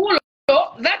 Mama Pugulo,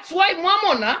 that's why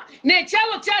mwamona ne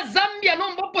chalo cha Zambia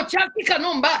nomba po chafika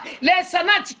nomba lesa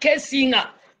na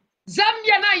chikesinga.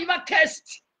 Zambia na iba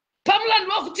kest. Pamela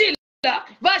nwakutila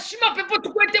bashima pepo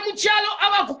tukwete muchalo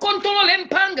aba kukontrole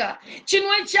mpanga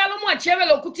chinwe chalo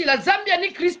mwachevelo kutila Zambia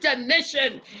ni Christian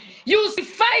nation. You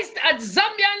sufficed at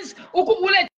Zambians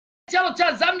ukubule chalo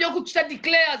cha Zambia ukuchita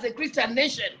declare as a Christian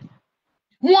nation.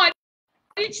 Mwali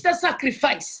chita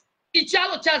sacrifice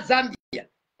ichalo cha Zambia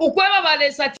ukweba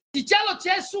balesa ichalo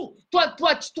chesu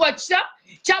twachita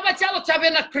chaba chalo chabe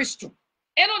na Kristo.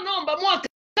 Eno nomba mwaka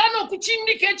kano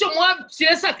kuchindike echo mwa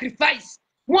sacrifice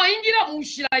mwaingira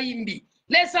mushira imbi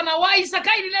lesa na waisa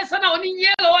kaili lesa na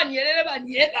oninyelo wanyelele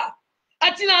banyela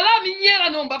atina la minyela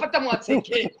nomba pata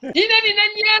mwatseke ine ni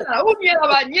nyela unyela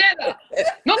banyela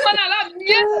nomba na la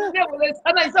minyela ndebo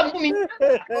lesa na isa mumi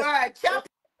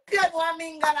champion wa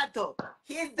Mingalato.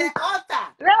 He's the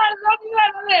author.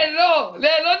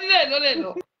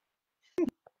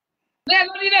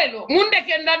 Lelo munde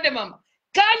kendande mama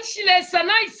kanshi lesa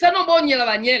na isa no bonyela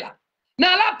banyela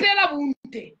na la pela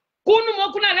bunte kunu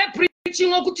mokuna le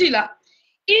preaching okutila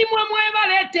imwe mweba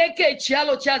leteke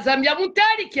ekyalo kya Zambia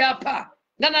mutali kyapa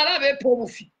nga nalabe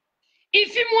pobufi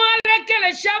ifi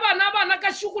mwalekele shaba naba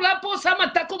nakashukula posa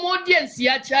matako mu audience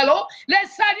ya kyalo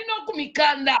lesali no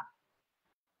kumikanda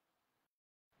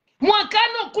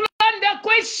mwakano kulanda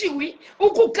kweshiwi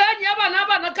ukukanya abana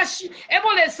abana kashi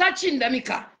ebole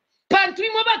sachindamika pantu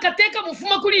imwe bakateka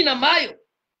mufuma kulina mayo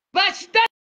bachita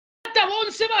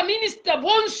bonse ba minister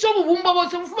bonso bubumba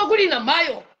bonse mufuma kulina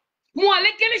mayo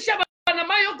mwalekelesha bana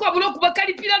mayo kwa bulo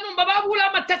kubakalipira nomba babula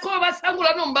amatako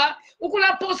basangula nomba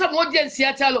ukula posa mu audience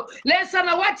ya chalo lesa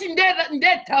na wati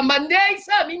ndetamba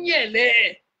ndeisa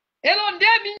minyele elo nde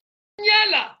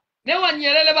minyela ne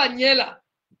wanyelele banyela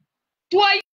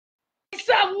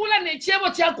twaisa bula ne chebo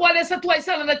cha kwalesa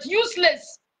twaisa na that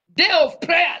useless day of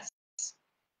prayers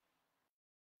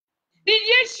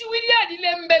Yeshi wiliadi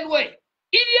lembelwe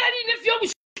iliani nefyo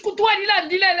kutwalila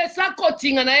ndilele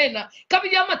sakotinga na ena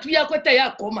kabili amatu yakweta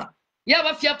yakoma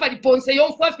yaba fyapa liponse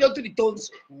yonfwa fyo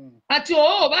tulitonso ati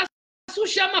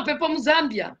basusha mapepo mu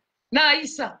Zambia na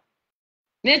Aisa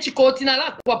nechikoti na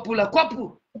la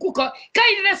kwapu kuka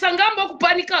kaile sangamba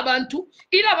okupanika abantu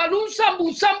ila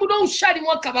balunsambu no ushali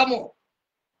mwakabamo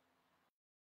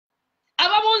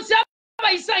ababonse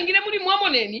abayisangire muri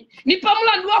mwamoneni ni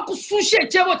pamula ndwa kususha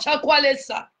chebo cha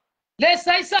kwalesa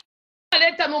lesa Isa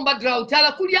leta nomba drought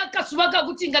ala kulia kasubaka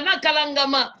kutinga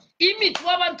nakalangama imitu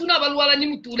abantu nabalwala ni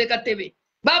mutule katebe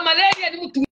ba malaria ni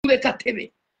mutule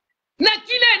katebe na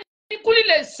kile ni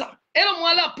kulilesa elo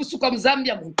mwala pusuka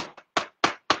Mzambia muntu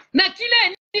na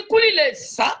kile ni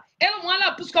kulilesa elo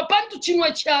mwala pusuka pantu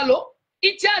chinwe chalo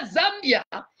icha Zambia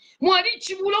mwali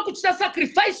chibulo kuchita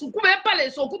sacrifice ukubepa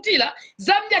leso kutila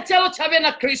Zambia chalo chabe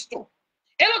na Kristo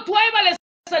elo tuwaibale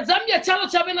Zambia chalo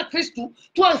chabe na Kristo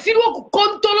tuafirwa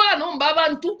kukontolola nomba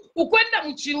abantu ukwenda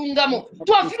muchirungamo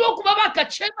tuafirwa kubaba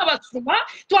akachema basuma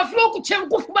tuafirwa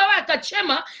kubaba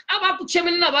akachema aba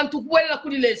kuchemena nabantu kuwela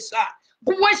kulilesa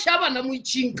kuwesha abana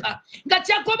muichinka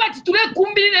ngachako bati tule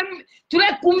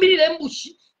kumbirire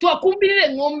mbushi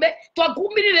twakumbirire ng'ombe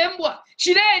twakumbirire embwa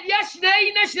shirerya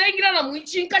shireyina shirengira na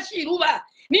mwichinka shiruba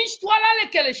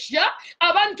nishitwalalekelesia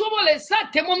abantu obolesa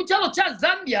temo mukyalo kya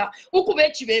Zambia ukuba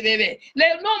ekibebebe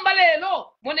lero nomba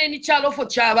lero moneni kyalofo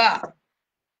kyaba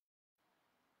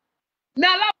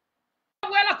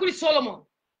nalawela kuli Solomon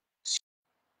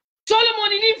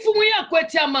ni mfumu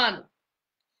yakwetya amano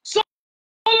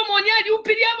Solomon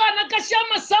yaliupiria abana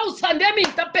kashama South andemi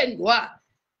ntapendwa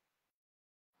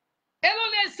elo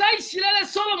lesa ishilele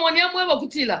Solomon yamweba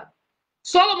kutila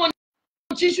Solomon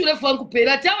chishule fwangu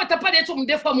pera tawa tapade echo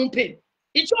mdefa mumpe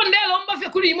icho ndelo mbafe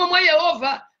kuli imo mwa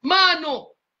Yehova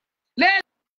mano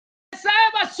lesa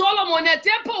eba Solomon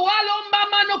atepo walomba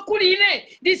mano kuli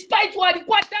ine despite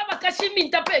walikuwa taba kashimi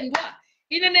ntapendwa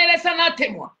ine nelesa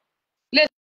natemwa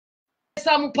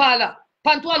lesa mpala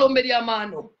pantu alombe ya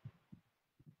mano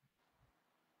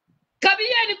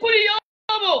kabiyeni kuli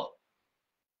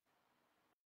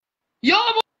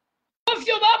yobo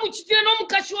ofyo bamuchitire no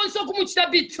mukashi wonse okumuchita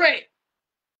betray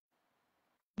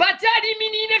batali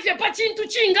minine fye pachintu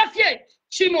chinga fye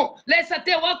chimo lesa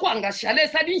te wakwangasha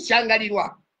lesa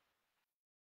dinshangalirwa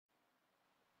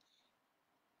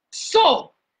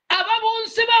so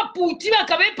ababonse baputi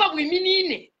bakabepa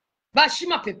bwiminine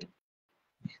bashima pepe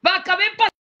bakabepa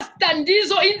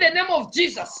standizo in the name of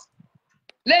Jesus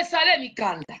lesa le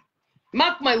mikanda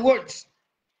mark my words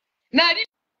nari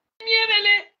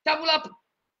miebele tabula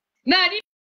nari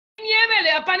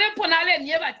miebele apanepo nale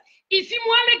miebati ifi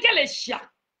mwale kelesha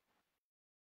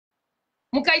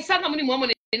mukaisanga muni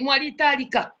mwamone mwali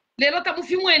talika lelo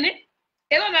tamufi mwene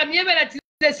elo na miebele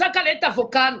tilesaka leta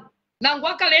volcano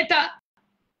nangwaka leta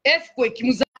earthquake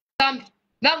muzambia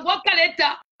nangwaka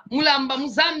leta mulamba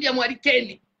muzambia mwali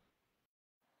keni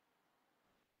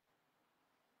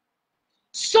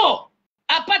so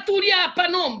apatulia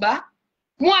apanomba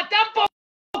mwatampo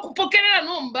kupokelera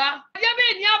nomba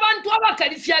yabeni abantu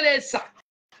abakalifya lesa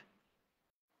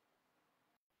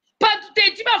pantu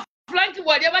tejiba Frank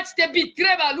bwali abachite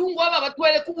bitre balungu aba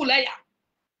batwele kubulaya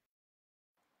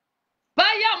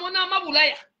baya mona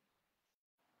mabulaya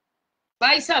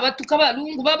baisa abatuka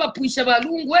balungu baba puisha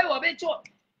balungu wewe wabecho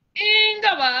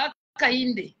inga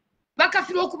bakainde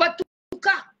bakafiro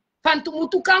kubatuka pantu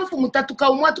mutuka mfu mutatuka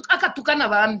umwatu akatuka na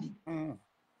bambi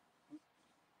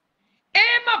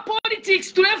ema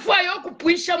politics tulefa yo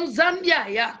kupuisha muzambia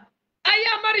ya I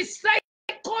am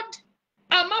recycled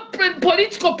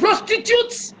political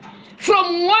prostitutes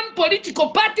from one political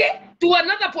party to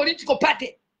another political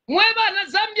party mweba na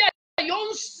Zambia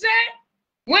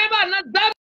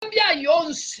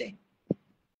yonse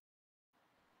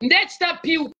ndechita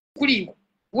piu kuliwo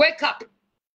wake up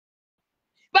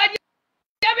bali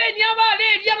yabeni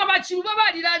abaleria nga bachiruba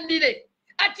balilandire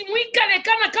ati mwikale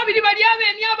kana kabiri bali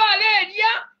abeni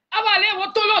abaleria abale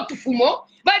botolo tufumo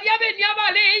bali abeni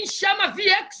abale inshama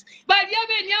VX bali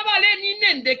abeni abale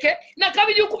ninendeke na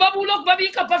kabiri ukubabulo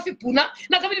kubabika pafipuna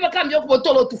na kabiri bakambye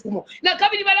okubotolo tufumo na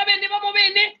kabiri balabene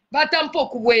bamobene batampo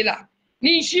kubwela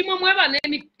ninshimo mwebane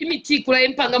imitikula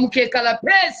empanga mukekala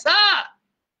pesa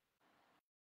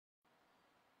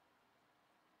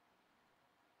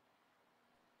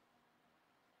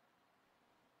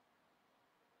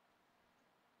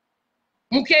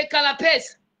mukekala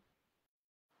pesa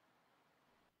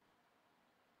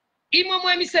imwe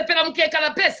mwemi sepera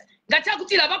mukekala pesa ngacha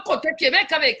kutila bakote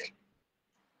kebeka beka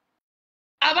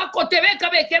abakote beka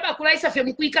beka bakulaisa fe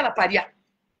mukwikala palia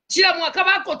chira mwaka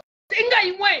bakote nga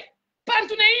imwe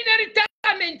pantu na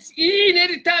ine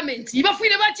retirement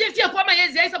ibafuire bachefia kwa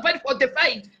mayezi aisa pali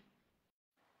 45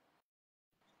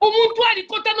 umuntu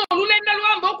alikota no lulenda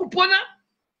lwamba okupona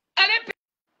alepe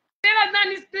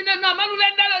na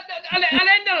malulenda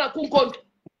alenda la kunkonto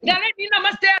ngale nina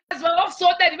masters wa off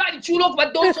soda ni bali chulo kwa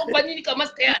doso kwa nini kama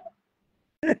masters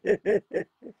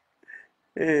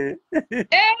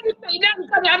ina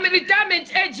kama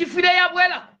retirement age fire ya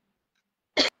bwela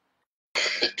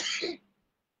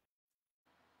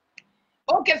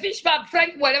okay fish bag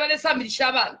Frank wale wale sambi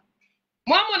shabana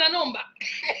mwamo na nomba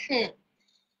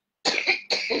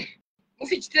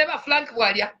mufichitire ba Frank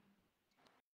walia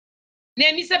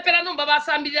nemisepera nomba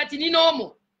basambira ati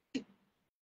ninomo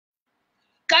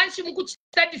kanshi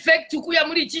mukuchita defect kuya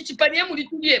muri chichi panye muri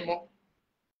tuliemo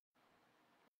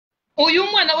uyu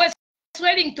mwana wa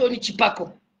Wellington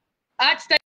chipako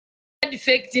achita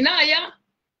defect naya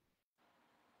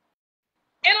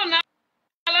ero na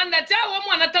alanda tawo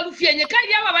mwana talufyenye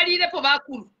kali aba balirepo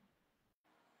bakuru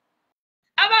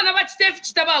abana bachitefu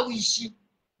chitabawishi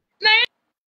na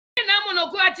namo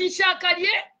no kwati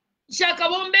shaka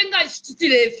bombenga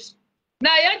chitirefi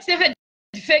na yanchitefe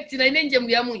defect na inenje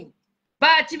muri amuni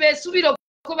bati besubiro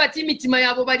ko bati mitima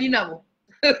yabo bali nabo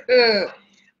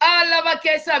ala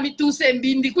bakesa mituse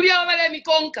mbindi kuli abale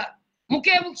mikonka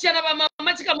mukebu kishana ba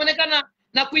mama chikamonekana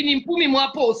na Queen Mpumi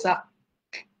mwaposa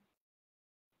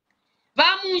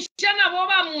bamusha nabo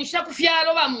bamusha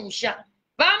kufyalo bamusha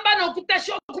bamba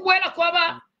nokutasha okubwela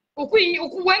kwaba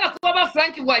okubwela kwaba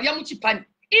Frank Bwalya muchipani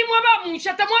imwe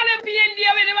bamusha tamwale PND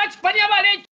abene bachipani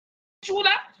abale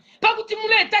chula pakuti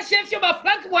muleta chefyo ba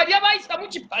Frank Bwalya baisa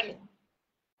muchipani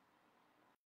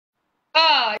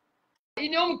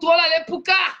ine omutwala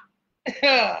lepuka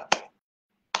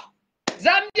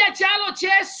Zambia chalo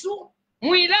chesu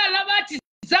mwilala bati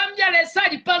Zambia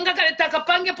lesali panga kaletaka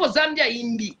pange po Zambia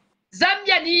imbi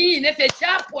Zambia ni nefe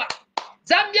chapwa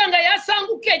Zambia nga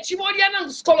yasanguke chibolya na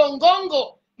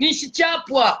nsikolongongo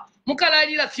nishichapwa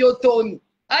mukalalila fyotoni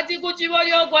ati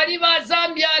kuchibolyo kwali ba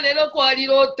Zambia lelo kwali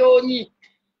lotoni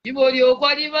chibolyo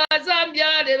kwali ba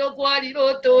Zambia lelo kwali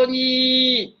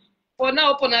lotoni pona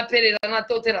opona perera na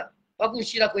totera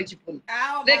bakushira kwe chipuni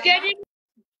lekeni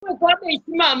kwa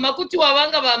mama kuti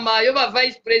wabanga bamayo ba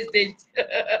vice president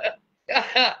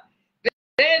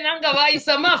nanga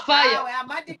baisa mafaya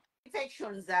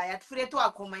Defections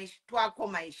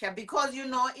because you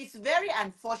know it's very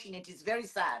unfortunate, it's very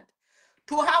sad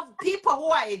to have people who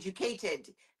are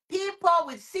educated, people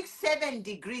with 6-7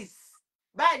 degrees,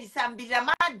 but some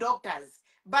doctors,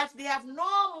 but they have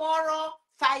no moral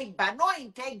fiber, no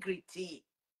integrity.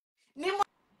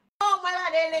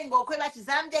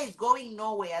 Zambia is going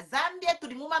nowhere. Zambia to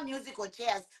remove musical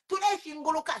chairs. Today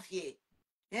shingulukafye.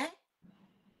 Yeah?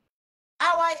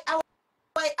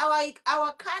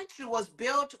 Our country was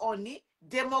built on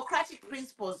democratic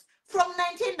principles from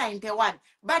 1991.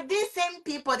 But these same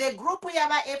people, the group we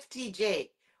have FTJ,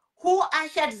 who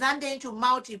ushered Zambia into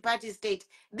multi-party state,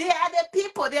 they are the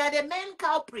people, they are the main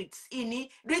culprits in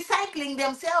recycling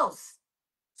themselves.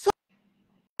 So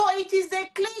it is a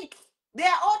clique. They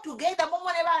are all together.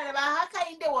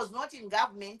 Hakainde was not in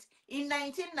government in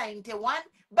 1991,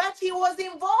 but he was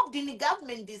involved in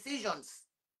government decisions.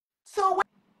 So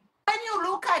when you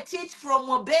look at it from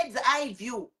a bird's eye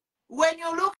view, when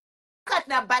you look at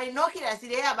the binoculars,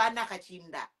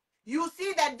 you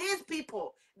see that these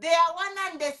people, they are one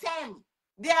and the same.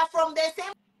 They are from the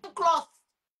same cloth.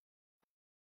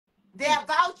 They are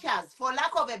vouchers, for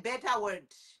lack of a better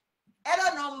word.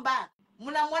 Elo number,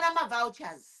 muna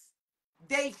vouchers.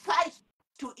 They fight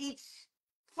to eat.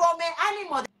 From an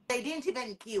animal they didn't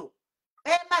even kill.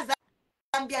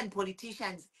 Zambian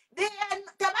politicians, they are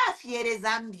tamafiere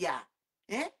Zambia.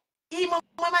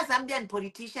 Zambian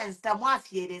politicians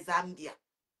tamafiere Zambia.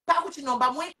 Pakuti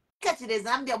nomba mwekatire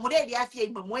Zambia muredi afye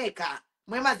mweka.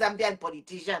 Mwema Zambian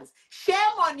politicians.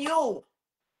 Shame on you.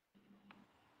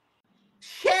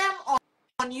 Shame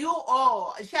on you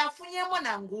all. Shafunye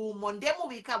monangu mondemu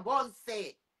wika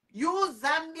bonse. You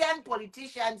Zambian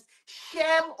politicians,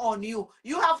 shame on you.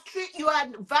 You have you are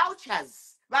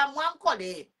vouchers.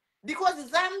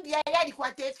 Because Zambia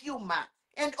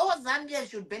and all Zambians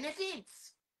should benefit.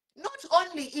 Not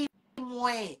only in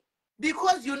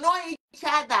because you know each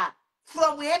other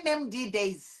from MMD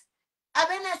days.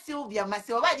 Abena Sylvia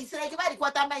Masio, badi seleke badi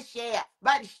kwata ma share,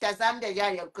 badi shita Zambia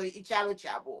jari ichalo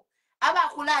chabo. Aba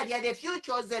kula, they are the few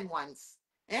chosen ones.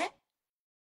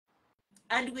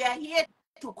 And we are here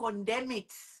to condemn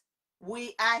it.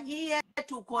 We are here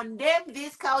to condemn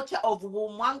this culture of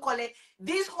Wumwankole,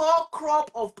 this whole crop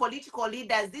of political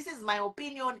leaders. This is my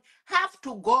opinion, have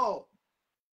to go.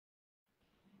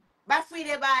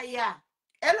 Bafidebaya.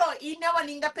 Elo inewa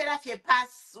ningapela fye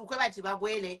pass ukweba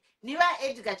tibabwele. Niwa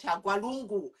Edgar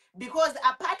Chagwalungu. Because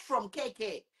apart from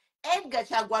KK, Edgar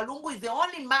Chagwalungu is the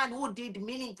only man who did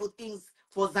meaningful things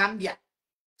for Zambia.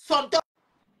 So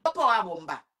topo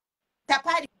wabomba.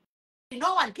 Tapari,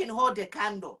 no one can hold a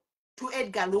candle to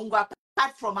Edgar Lungu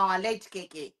apart from our late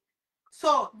KK.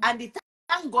 So, and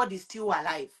thank God is still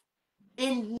alive.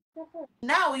 And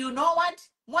now, you know what?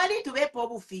 Mwali to be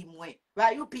pobu fimwe.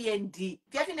 By UPND.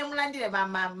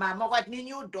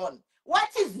 What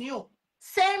is new?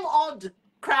 Same old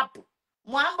crap.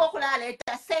 Mwambo kula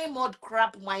later, same old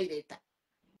crap my later.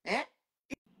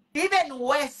 Even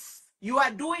worse, you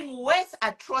are doing worse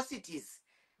atrocities.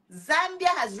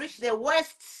 Zambia has reached the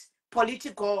worst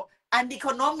political and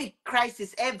economic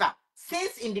crisis ever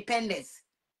since independence.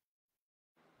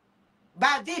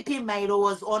 But VP Mairo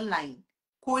was online.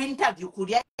 Who interviewed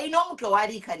Kuria? I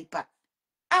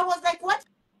was like, what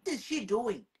is she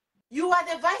doing? You are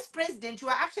the vice president. You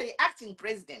are actually acting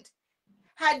president.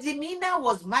 Her demeanor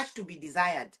was much to be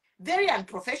desired. Very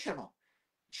unprofessional.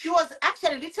 She was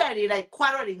actually literally like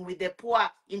quarreling with the poor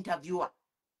interviewer.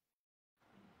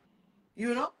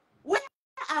 You know? Where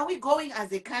are we going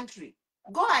as a country?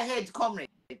 Go ahead, comrade.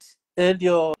 And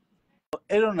your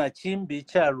ero na chimbi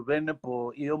cha rubene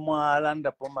po iyo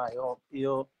mwalanda po mayo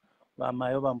iyo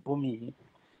mayo bampumi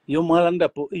iyo mwalanda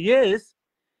po. Yes,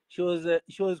 she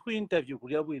was ku interview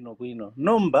kulia bwino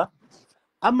nomba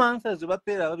amansazi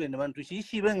bapera babene bantu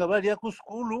shishibe nga bali ku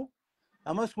skulu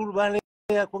ama skulu bale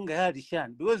yakonga hali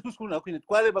shani because ku skulu nakwine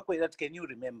twale bakwera. Can you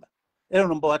remember ero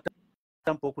nomba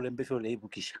watampo okulembesha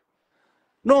oleibukisha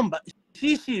nomba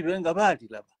shishibe nga bali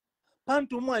laba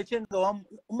pantu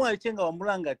umwachenga wa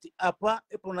mulangati apa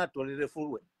epo natolere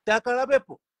fulwe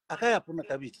takalabepo akayapuna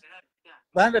kabiri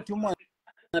banda tumwa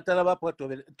natalaba po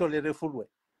tolere fulwe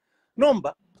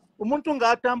nomba umuntu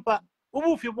ngatampa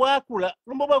ubufi bwakula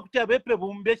lumbo bwakutya bepe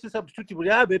bumbeshe substitute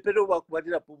buli abepere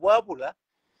bwakubalira po bwabula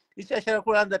ishashara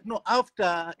kulanda no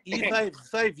after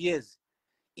five years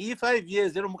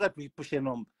ero mukatu ipushe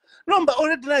nomba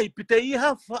already na ipita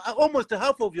almost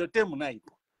half of your term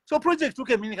naipo. So project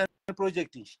uke mini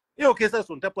project inshi iyo kesa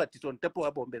sontapo atisontapo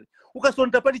abombele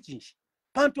ukasontapa lichinshi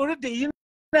pantu already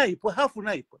naipo half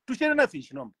naipo tushere na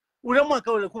fish nomba ule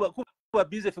mwaka ule kuba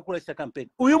busy fikula cha campaign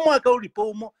uyu mwaka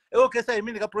ulipo umo iyo kesa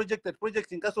imini ka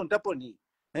project nkasontapo ni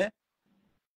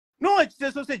no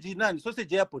chite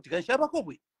sausage airport kanshaba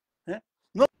kobwe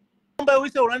nomba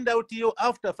wise uranda out yo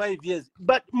after 5 years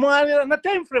but mwale na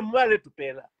time frame wale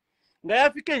tupela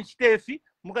ngayafike nchitefi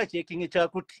muka checking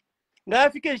chakuti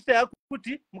ngafike nchita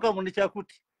yakuti mukamone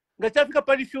chakuti ngachafika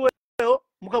pali fiweo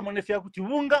mukamone fyakuti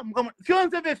bunga mukamone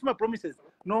fyonze befima promises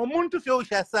no muntu fyo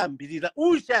ushasambirira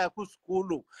usha ku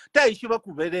skulu taishiba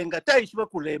kuverenga taishiba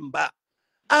kulemba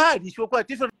ali shwo kwa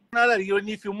tifo nala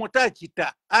yoni fi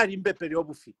mutachita ali mbeperi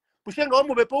obufi pushenga wa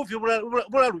mubepe ufi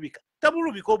bula rubika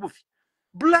tabulubika obufi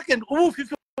black and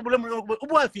ubufi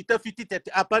ubwafita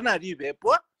fititete apana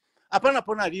libepo apana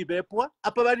pona libepo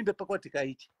apa bali mbepa kwatika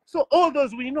ichi. So all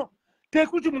those we know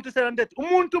tekuti muntu serandeti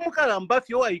umuntu mukalamba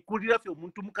fyo ayikulira fyo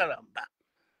umuntu mukalamba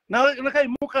na kai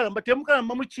mukalamba te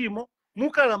mukalamba muchimo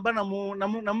mukalamba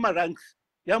na maranks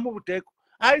ya mubuteko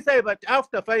I say but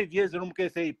after 5 years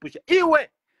rumukese ipusha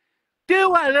iwe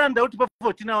tewa landa uti pa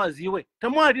 14 hours iwe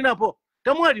tamwali napo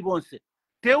tamwali bonse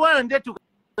tewa ndetu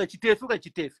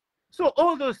chitefu. So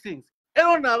all those things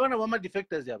ero na abana bama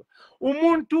defectors yaba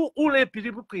umuntu ule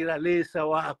pilibukira lesa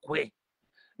wakwe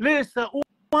lesa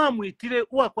wamwitire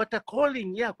uwakwata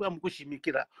calling yako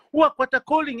amukushimikira uwakwata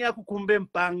calling yako kumbe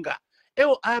mpanga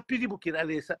eo apilibukira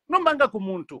lesa nombanga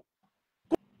kumuntu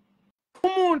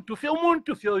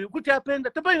umuntu fyo kuti apenda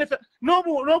tapaine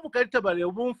nobu kalita bale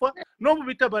obunfa nobu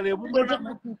bitabale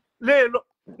obunfa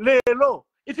lelo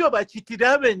ifyo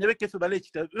bachitira abenye bekefe bale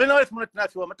chita bena wefu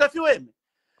mutinafi wa matafi weme.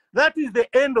 That is the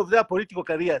end of their political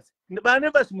careers.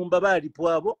 Never simumba bali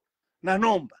pwabo na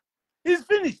nomba is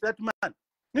finished. That man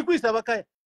nikuisa bakaya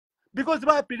because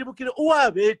bapilibukire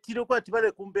uwabetire ko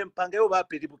atibale kumbe mpanga yo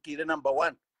bapilibukire number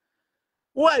 1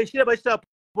 uwaishire bachita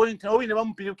point na wine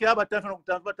bamupilibukire abatanfa no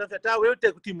kutanfa tawe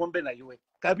yote kuti mombe na yiwe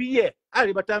kabiye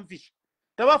ali batanfishi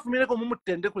tabafumire ko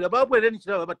mumutende kule babwere ni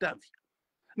kiraba batanfi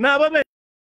na babe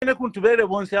ne kuntubere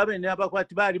bonse abene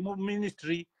abakwati bali mu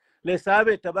ministry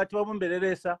lesabe tabati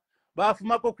bamumbelelesa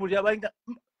bafumako kulya bainga.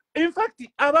 In fact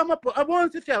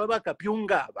abonse fya babaka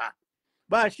pyunga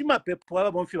bashima pepo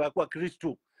abonfi bakwa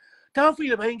Kristo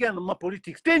tafuile bainga no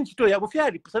politics tenchito yabo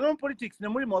fyali pusana politics ne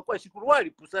muri mwakwa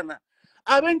shikurwali pusana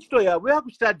abenchito yabo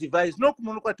yakuchita device no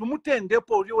kumuntu kwati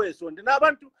mutendepo uli wesonde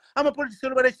nabantu ama politics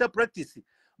no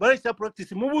balesha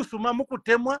practice mubusuma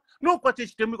mukutemwa no kwate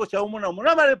chitemiko cha umuna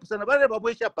muna bale pusana bale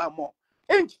babwesha pamo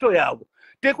enchito yabo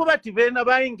tekuba tivena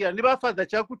baingira ni bafadha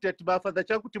chakuti ati bafadha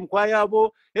chakuti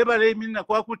mkwayabo ebale imina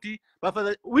kwakuti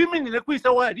bafadha women ne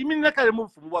kuisa wali imina kale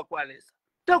mufumu bwa kwalesa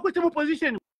takuti mu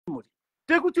position muri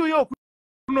tekuti uyo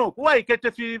kuno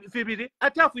kuwaikete fibiri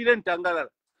atafuile ntangalala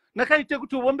nakai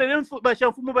tekuti ubombele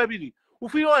bashafumu babiri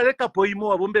ufiro waleka poimo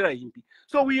wabombela impi.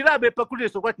 So wirabe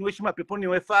pakuleso kwati nweshima pepo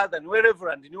niwe father niwe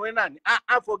reverend niwe nani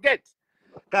forget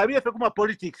kabiye fe kuma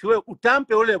politics we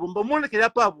utampe ole bombo mone kila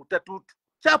pabu tatutu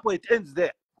chapo it ends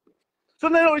there. So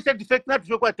now we said defect not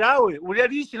to kwa tawe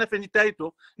ulialishi na feni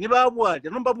title ni babwaje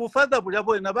nomba mu father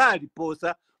bulabo na bali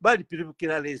posa bali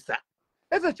pilibukira lesa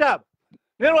ese chaba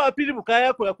lero apilibuka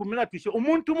yako ya kumina tishe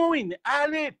umuntu muwine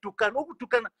ale tukana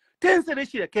okutukana tense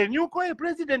leshia. Can you call a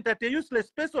president a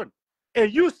useless person? A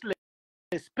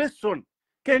useless person.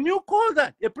 Can you call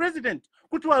that a president?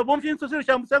 Kutuwa bomfi nsosero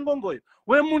cha musangongoyo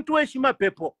we muntu weshima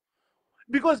pepo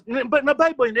because na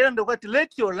Bible inaenda kwati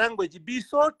let your language be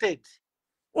sorted.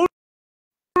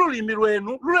 Ulimi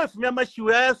lwenu lulefumya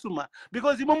mashiwe ayasuma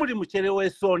because imo muri mucherewe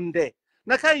sonde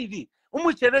nakaidi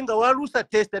umucherenga warusa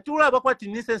testa tulaba kwati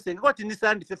nisensenga kwati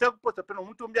nisandi fefa kuposa peno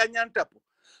muntu mbyanyantapo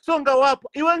so nga wapo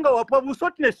iwenga wapo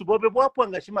busotness bobe bwapo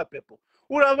ngashima pepo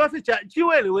ulava fi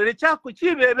chiwelewele chako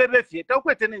chibebebe fye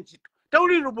takwetene nchito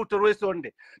tauli lubuto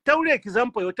lwesonde tauli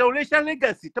example yo tauli sha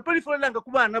legacy tapalifolanga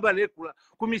kubana balekula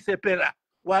kumisepera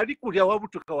wali kulya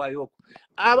wabutuka wayoko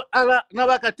ala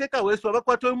nabakateka wesu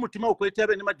abakwata omutima okwetya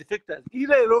bene ma defectors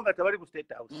ile longa tabali ku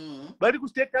state house bali ku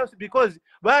state house because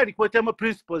bali kwetya ma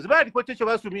principles bali kwetya cyo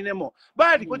basuminemo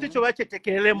bali kwetya cyo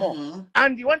bachetekelemo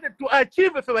and he wanted to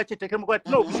achieve fe bachetekelemo kwa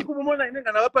no kushiku mumona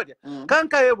inenga nabapatya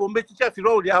kanka yebombe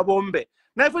chichafiro uli abombe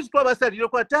na ifo chitwa basalire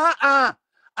kwa ta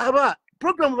aba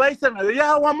program baisa nayo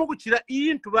yawamu kuchira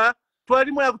into ba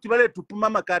twalimu yakuti bale tupuma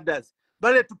makadas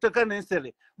bale tutekana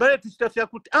ensele bale tuchitafya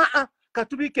kuti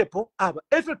katubikepo aba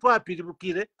efe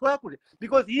twapiribukire twakule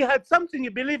because he had something he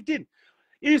believed in.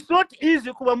 It's not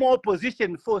easy kuba more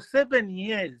opposition for 7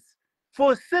 years.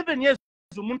 For 7 years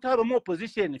umuntu aba more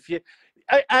opposition fye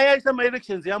ayayisa ma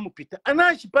elections yamupita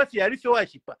anashipa fye alife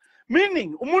washipa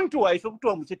meaning umuntu waife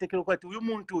kutwa muchetekero kwati uyu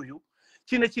muntu uyu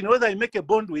chine whether I make a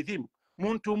bond with him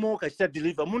muntu mo kachita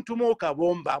deliver muntu mo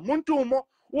kabomba muntu mo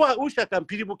usha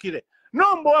kampiribukire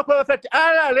nombo wako bafati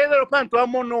ala lero pantu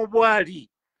amono bwali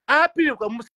apiri kwa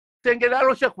musengera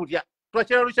alosha kulya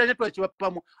twachera rushaje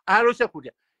twachipamo alosha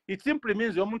kulya it simply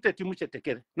means omuntu etimu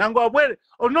chetekere nango abwele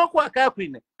onoko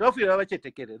akakwine tofira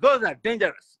bachetekere those are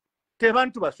dangerous te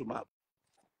bantu basuma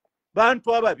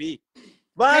bantu ababi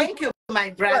Thank you, my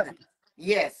brother.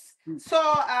 Yes. So,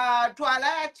 to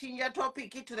allow change your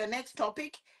topic to the next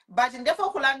topic, but in the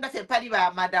Fokulanda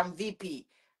Fepariba, Madam VP,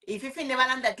 if you never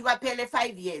under to pay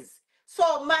 5 years.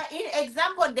 So, my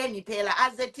example, then, Pela,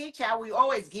 as a teacher, we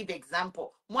always give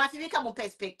example. Mwafika mu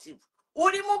perspective.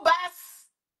 Ulimu bus,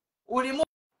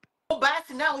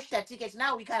 now we ticket,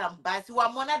 now we can bus.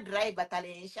 Wamona driver,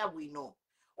 talensha, we know.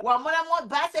 Wamona mo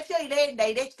bus, if you're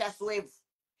direct as wave.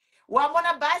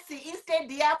 Wamona basi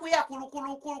instead ya kuya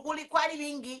kuli kwali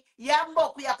wingi yambo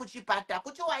kuya kuchipata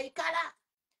kuchwa ikala.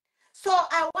 So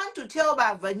I want to tell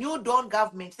about the new Dawn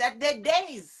government that the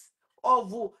days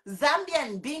of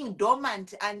Zambian being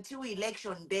dormant until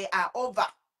election day are over,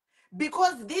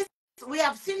 because this we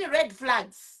have seen red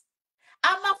flags.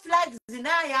 Ama flags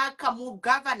zinaya kamu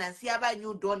governance yaba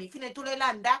new Dawn ifine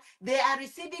tulelanda they are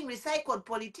receiving recycled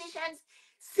politicians.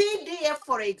 CDF,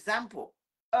 for example,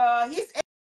 his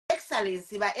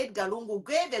Excellency by Edgar Lungu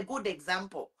gave a good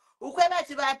example. Ukweba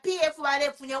PF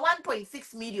wale funye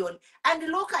 1.6 million, and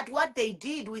look at what they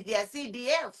did with their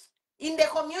CDF in the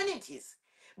communities.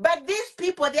 But these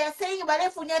people, they are saying wale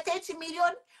funye 30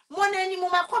 million, money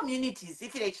muma communities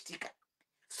if it.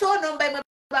 So number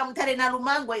mtare na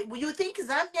Lumango, you think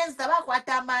Zambians tabako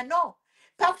atama? No.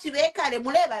 Pakutiweka le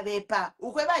muleba bepa.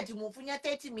 Ukweba jimufunya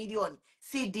 30 million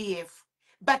CDF.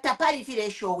 But tapari file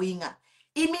showinga.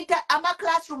 Imita ama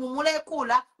classroom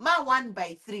mulekula ma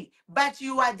 1/3. But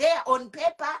you are there on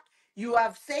paper. You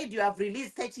have said you have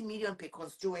released 30 million per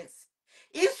constituency.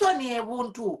 Iso ni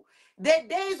ebuntu. The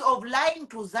days of lying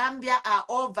to Zambia are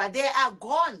over. They are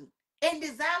gone. In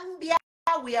Zambia,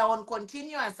 we are on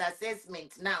continuous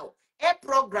assessment now. A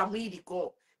program really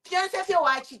go. Fianse fyo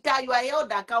wachita, you are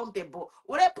held accountable.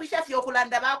 Ule pusha fyo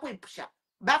kulanda baku pusha.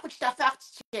 Baku chita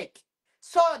fact check.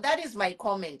 So that is my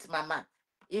comment, Mama.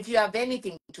 If you have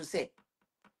anything to say.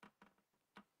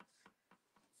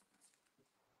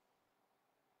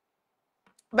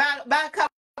 Baka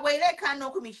wele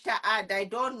kano kumishta ad, I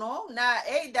don't know. Na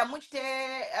da muchte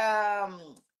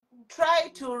try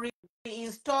to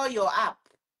reinstall your app.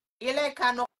 Ile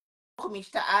kano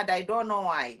kumishta ad, I don't know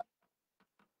why.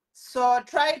 So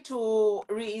try to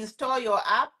reinstall your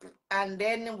app and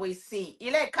then we see.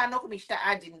 Ile kano kumishta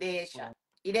ad in desha.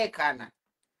 Ile kana.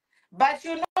 But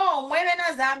you know, when in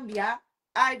Zambia,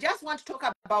 I just want to talk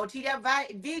about the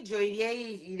video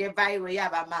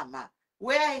mama,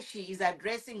 where she is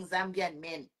addressing Zambian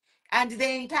men and the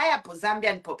entire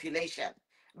Zambian population.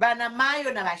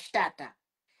 Banamayo na mashtata.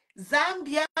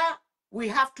 Zambia, we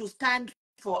have to stand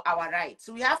for our rights.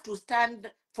 We have to stand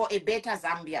for a better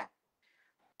Zambia.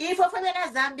 If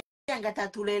ofena Zambia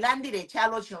ngatatulelandire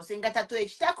chalo chonse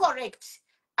ngatatuechita correct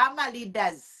ama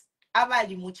leaders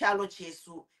abali muchalo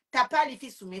chesu tapali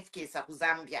fisumefkesa ku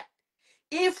Zambia.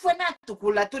 If na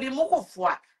tukula tuli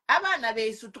mukufwa abana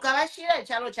besu tukabashira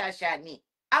chalo chashani,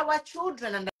 our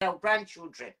children and our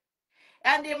grandchildren.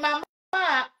 And the mama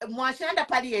mwashanda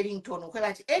pali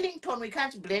Ellington, we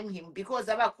can't blame him because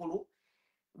abakulu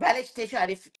no,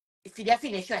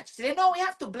 we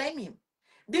have to blame him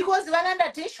because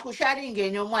Valanda Tish Kusharing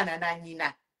mwana na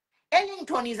nina.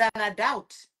 Ellington is an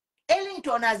adult.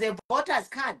 Ellington has a voter's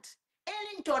card.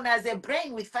 Ellington has a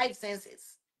brain with 5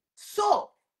 senses.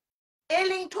 So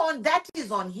Ellington, that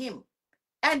is on him.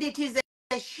 And it is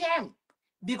a shame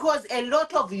because a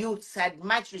lot of youths had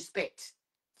much respect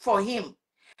for him.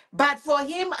 But for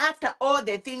him, after all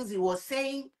the things he was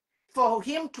saying, for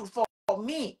him to, for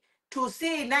me to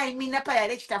see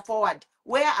forward,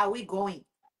 where are we going?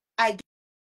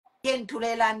 Again to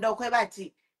Lelando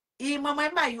Kwebati.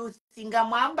 Imama youth singa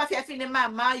mwamba fiafine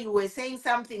mama, you were saying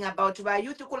something about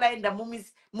youth kula in the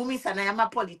mumis anayama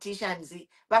politicians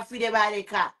bafide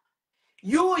bareka.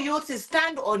 You youth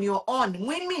stand on your own.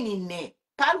 Mwiminine.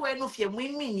 Palwenufye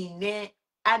mwiminine.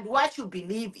 And what you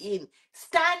believe in.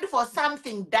 Stand for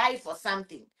something, die for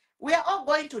something. We are all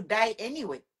going to die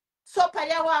anyway. So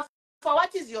Paliawa, for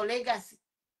what is your legacy?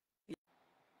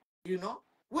 You know?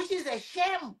 Which is a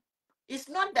shame. It's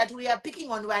not that we are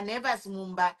picking on Wanevas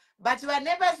Mumba, but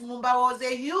Wanevas Mumba was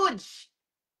a huge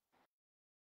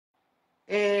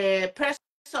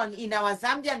person in our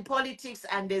Zambian politics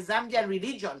and the Zambian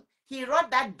religion. He wrote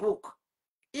that book.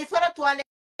 If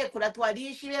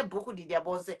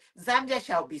Zambia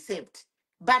shall be saved.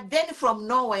 But then from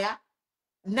nowhere,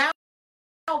 now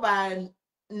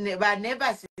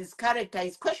Nevers' character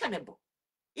is questionable.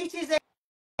 It is a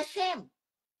shame.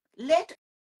 Let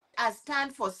us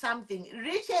stand for something.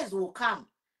 Riches will come.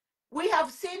 We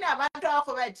have seen abantu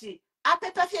akobati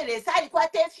apepafele sali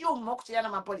kwate few mokutiana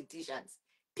ma politicians.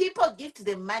 People gift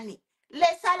them money.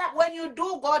 When you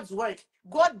do God's work,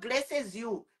 God blesses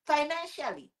you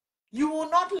financially. You will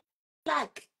not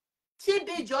lack.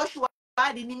 TB Joshua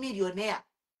ni millionaire.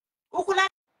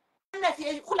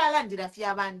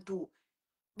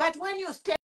 But when you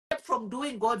step from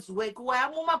doing God's work, we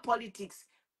are muma politics.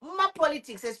 Muma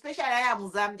politics, especially I am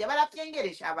Zambia, but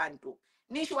aftengeresha abantu.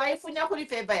 Nishwa ifunya kuli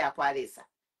favor ya kwalesa.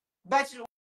 But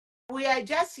we are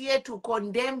just here to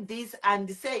condemn this and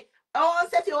say, oh,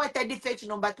 if you want a defect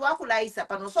number 12 isa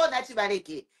pano so that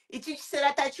bareke. Ichi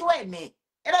sera tachuene.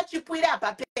 Era chipuira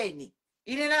papeni.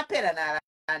 Inena pera na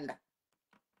randa.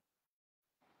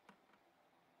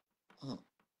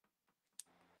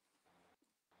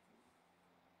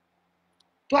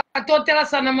 Twatotera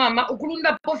sana mama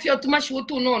ukulunda pofyo tumashi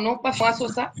utu nono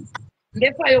pafwasosa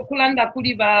ndefa yokulanda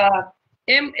kuli ba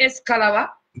MS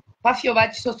Kalaba pafyo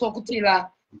bachisoso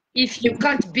okutira if you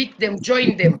can't beat them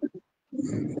join them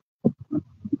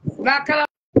bakalaba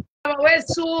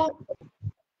wesu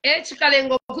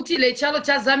ekikalengo okutira ekyalo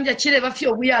kya Zambia kire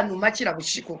bafyo obuyanu makira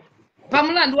bushiko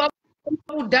pamulandu wa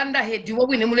budanda head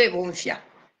wobwine mulebo mfya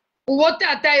uwote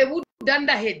ataye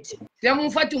budanda head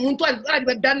yamufati umuntu ali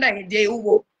badanda head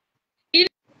yubo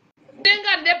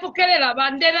Denga ndepokelela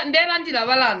bandera nderandira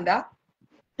balanda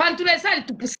pantu lesali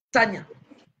tupusanya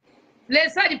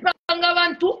lesali panga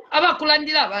abantu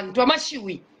abakulandira abantu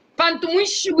amashiwi pantu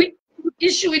mwishiwi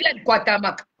ishiwi ile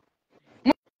kwatamaka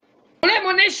mule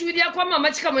moneshiwi ya kwa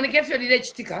mama chika monekefyo lile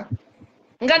chitika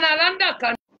ngana landa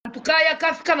kantu kaya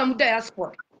kafika na muda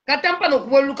diaspora katampa no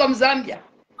kuboluka mzambia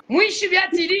mwishiwi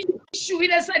atiri ishiwi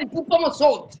lesali pupo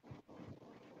mosot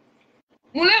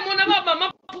mule mona baba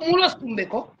mapu mulo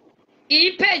stumbeko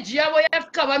iyi page yabo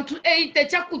yafika abantu 8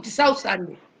 chakuti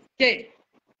Southland ke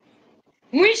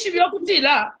mwishi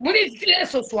byokutila muri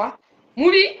fileso swa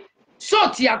muri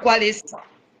shoti ya kwalesa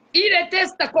ile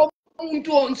testa kwa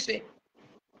muntu onse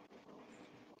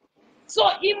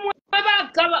so imwe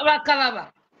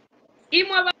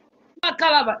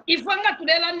bakalaba ifanga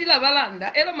tulelandila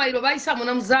balanda elo mailo baisa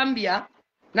mona Mzambia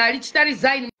na alichitari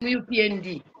zaini mu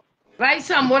UPND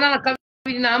baisa mona na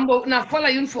kabili na ambo na fola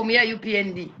uniform ya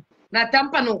UPND na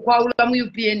tampa no kwaula mu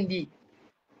UPND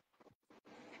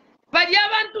bali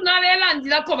abantu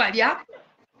nalelandira ko balya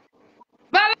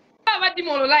bala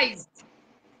demoralized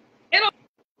ero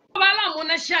bala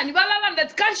mona shani balalanda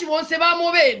tkanshi bonse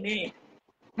bamo bene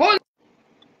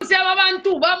bonse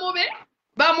abantu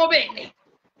bamo bene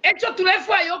echo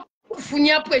tulefayo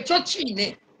kufunyapo echo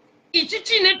chine ichi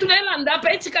chine tulelanda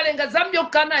pa ekikalenga Zambia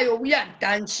okana yo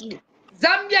buyantanshi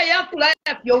Zambia yakula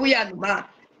yo buyanuma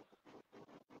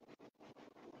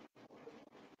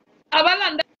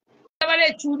abalanda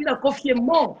bale chulira kofi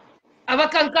mo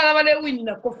abakankala bale wini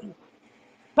na kofi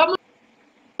pamula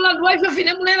ndwaje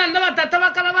fine mulela ndaba tata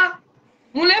bakalaba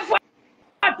mulefa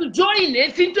to join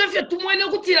efintu efye tumwene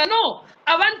kutira no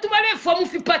abantu bale fo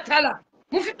mufipatala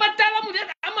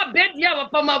mulela ama bed yaba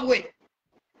pamabwe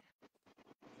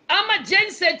ama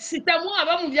genset sitamu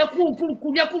abamuvya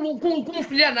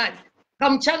kumufilira nani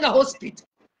kamchanga hospital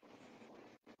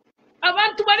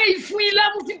abantu bale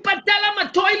ifuila mufipatala ma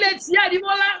toilets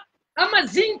yalibola ama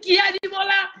zinki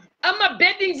yalibola ama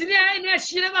beddings ni aine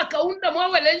ashire bakaunda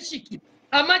mwawele nshiki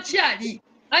ama chali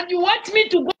and you want me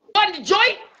to go and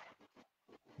join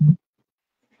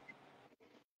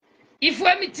if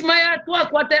we mitima yatu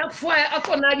akwata yakufaya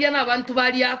ako nalia na abantu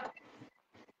bali yako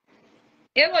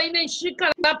ewo ine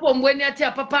nshika lapo mbweni ati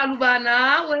apapa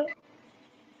alubana awe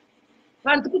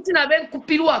bantu kuti nabe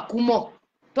nkupirwa kumo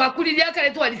twakulirya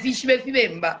kale twalizishi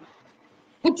befibemba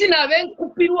kuti nabe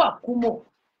nkupirwa kumo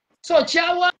so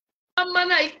chawa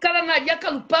mana ikala na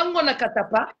jaka lupango na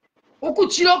katapa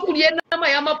ukuchiro kulye nama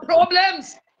ya ma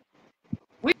problems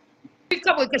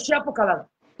wika bwe kashapo kala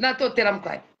na totera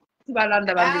mkai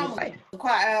tibalanda bandi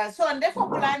mkai so ndefo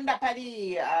kulanda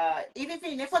pali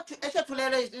even if echo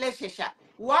tuleleshesha,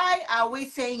 why are we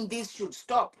saying this should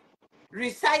stop?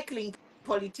 Recycling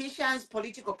politicians,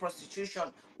 political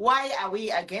prostitution, why are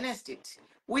we against it?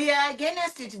 We are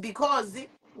against it because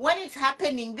when it's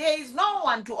happening, there is no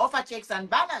one to offer checks and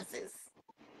balances.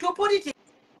 To put it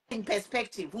in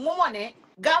perspective,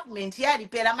 government here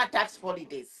repair tax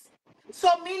holidays. So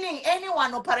meaning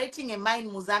anyone operating a mine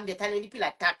in Mozambique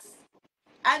talipila tax.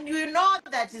 And you know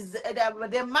that is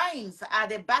the mines are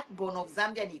the backbone of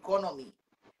Zambian economy.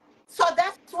 So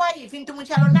that's why if into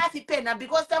muchalo nafi pena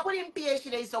because the whole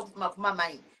PhD is of makuma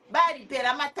mine. But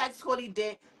repair tax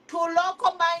holiday to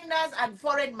local miners and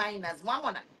foreign miners.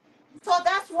 So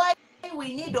that's why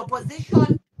we need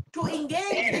opposition to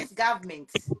engage this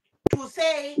government to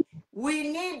say we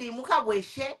need the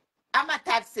mukabweshe ama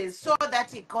taxes so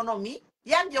that economy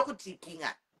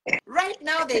yambyokutikinga. Right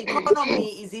now the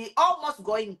economy is almost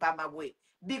going Pamaway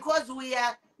because we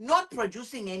are not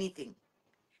producing anything.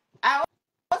 I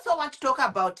also want to talk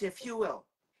about fuel.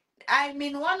 I'm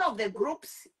in one of the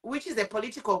groups, which is a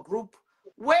political group,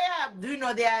 where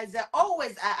there is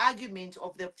always an argument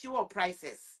of the fuel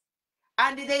prices.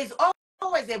 And there is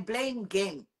always a blame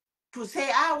game to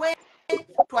say, when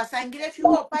twasangire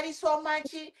fuel pari so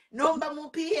much, number mu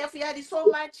PF yari so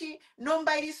much,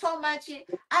 number is so much.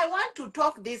 I want to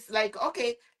talk this like,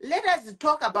 okay, let us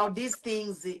talk about these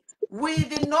things with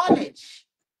the knowledge.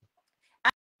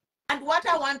 And what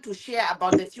I want to share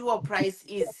about the fuel price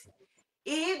is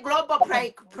global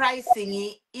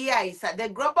pricing the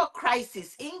global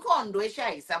crisis inkondo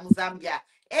eshaisa Muzambia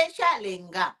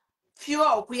eshalenga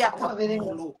fuel kuya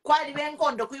pamulu kwali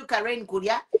benkondo kuyuka rain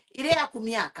kulya ile ya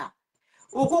kumiaka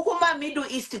ukukuma Middle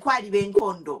East kwali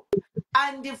benkondo.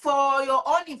 And for your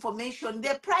own information,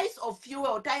 the price of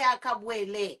fuel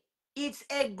tayakabwele, it's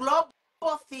a global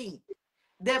thing.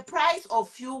 The price of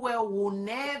fuel will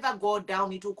never go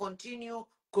down. It will continue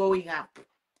going up.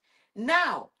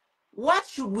 Now, what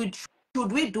should we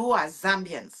do as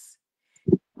Zambians?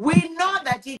 We know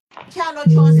that chalo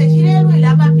chonse chirelu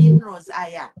ilama minerals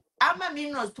aya. Ama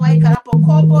minerals twaikarapo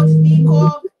cobalt,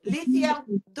 nickel,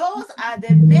 lithium. Those are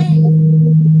the main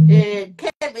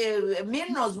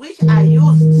minerals which are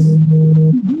used.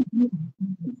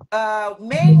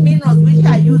 Main minerals which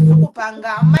are used to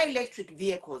kupanga my electric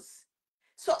vehicles.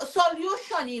 So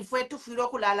solution if we to filo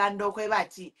kulalando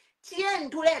kwebati tien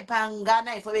tule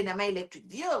pangana if we na my electric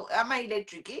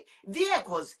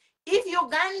vehicles. If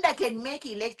Uganda can make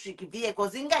electric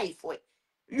vehicles inga ifwe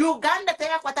Uganda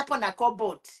taya kwatapona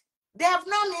cobalt. They have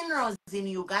no minerals in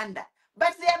Uganda,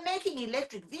 but they are making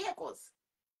electric vehicles.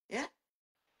 Yeah.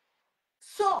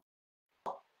 So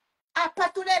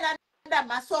apatule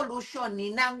my solution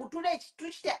ni nangu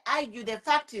tuchite argue the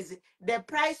fact is the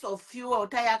price of fuel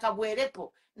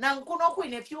tayakabwerepo nankuno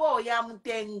kuine fuel ya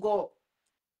mtengo.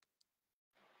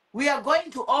 We are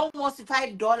going to almost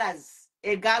 $5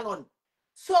 a gallon.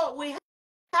 So we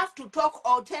have to talk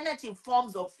alternative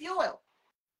forms of fuel.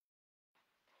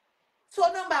 So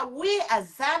number, we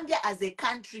as Zambia as a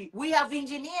country, we have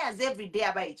engineers every day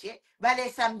abaiche, bale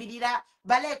sambidira,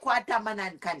 bale kwata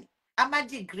manankani, ama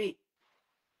degree.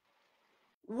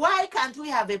 Why can't we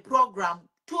have a program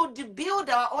to build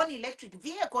our own electric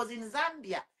vehicles in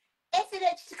Zambia?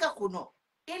 Efile kuno,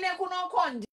 ile kuno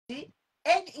kondi,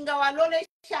 and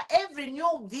ingawalolesha every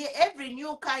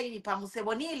new car in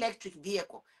pamusebo ni electric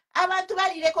vehicle. Abantu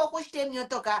balileko kushite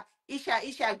myotoka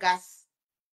isha gas.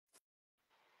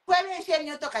 Kwele she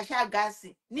myotoka sha gas.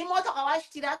 Ni motoka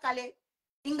washitira kale.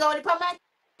 Ingawalipa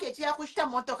market ya kushita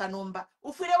motoka nomba.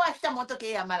 Ufire washita motoka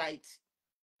ya malite.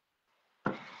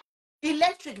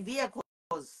 Electric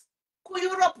vehicles. Ku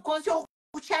Europe konso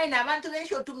ku China abantu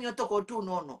bensho tumyotoko tu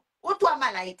nono. Utu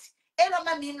amalite.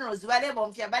 Eloma minerals wale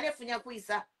bomfya bale funya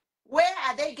kuisa. Where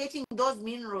are they getting those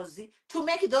minerals to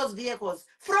make those vehicles?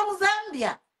 From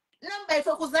Zambia. Number if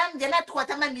Zambia na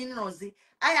tukwatama minerals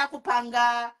aya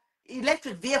kupanga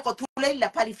electric vehicle to la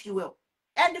pari fuel.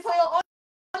 And for your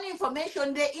own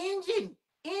information, the engine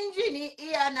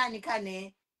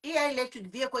electric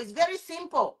vehicle is very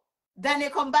simple than a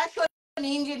combustion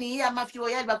engine here fuel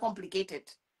yalba complicated.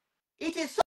 It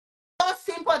is so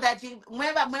simple that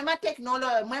mwema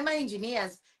technology, mwema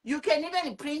engineers, you can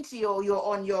even print your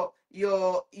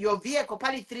vehicle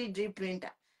pali 3D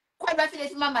printer. Kwa bafile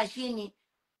sima machine,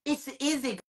 it's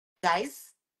easy,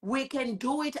 guys. We can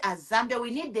do it as Zambia.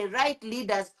 We need the right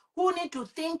leaders who need to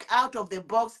think out of the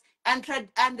box and try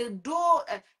and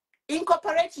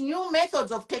incorporate new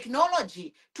methods of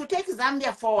technology to take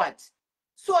Zambia forward.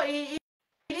 So if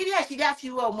we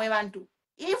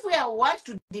want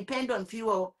to depend on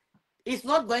fuel, it's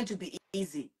not going to be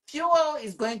easy. Fuel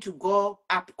is going to go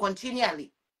up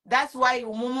continually. That's why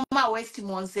Umuma West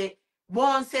Monse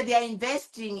they are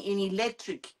investing in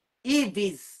electric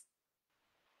EVs.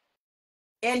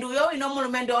 And we all know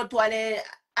Mulumendo to ala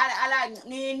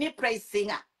ni praise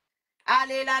singer.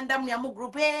 Ale landam nyamu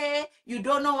group, you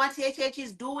don't know what HH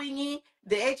is doing.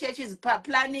 The HH is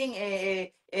planning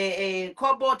a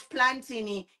cobalt plant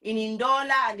in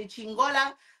Indola and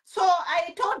Chingola. So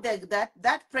I told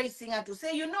that praise singer to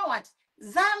say, you know what?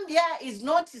 Zambia is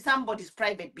not somebody's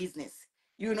private business.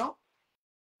 You know,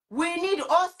 we need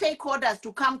all stakeholders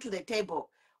to come to the table.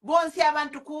 Bonsi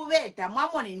abantu kuveta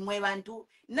mwamoni mwe bantu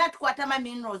natkwatama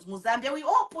minerals mu Zambia. We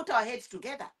all put our heads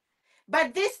together.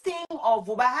 But this thing of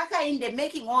Bahaka Inde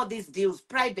making all these deals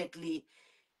privately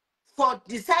for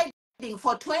deciding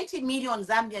for 20 million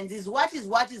Zambians is what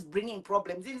is bringing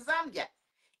problems in Zambia.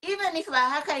 Even if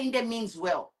Bahaka Inde means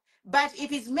well, but if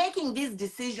he's making these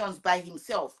decisions by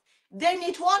himself, then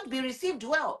it won't be received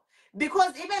well.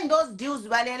 Because even those deals,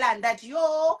 Valela, and that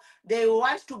they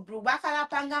want to Bakala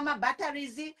Pangama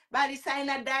batteries, Bali sign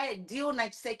a deal,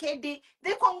 Nachisekedi,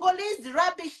 the Congolese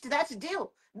rubbished that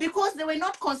deal because they were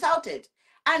not consulted.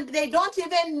 And they don't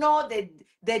even know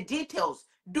the details.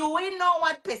 Do we know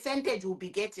what percentage we'll be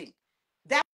getting?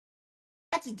 That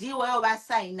deal was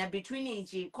signed between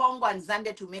Congo and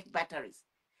Zambia to make batteries.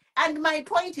 And my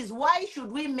point is, why should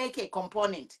we make a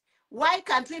component? Why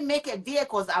can't we make a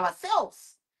vehicles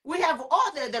ourselves? We have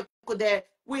all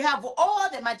we have all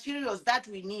the materials that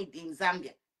we need in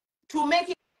Zambia to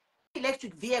make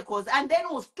electric vehicles, and then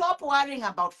we'll stop worrying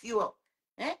about fuel.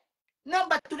 No,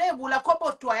 but today we'll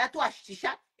cobalt to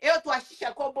ashisha. Eo to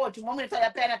ashisha cobalt. Moment to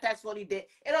ya pena tax holiday.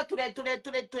 Ero to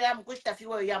yam kushta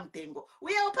fuel yam tengo.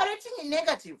 We are operating in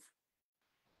negative.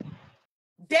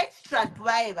 Debt trap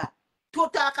whatever.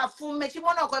 Tutaka fume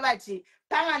chimono kwa bati.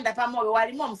 Panganda pamoja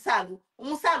walimo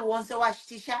umusalu wonse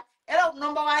washisha. Ero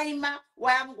number waima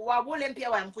wabule mpia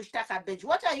wamkushtaka beji.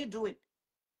 What are you doing?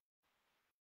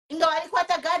 Inga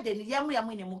walikwata garden yamu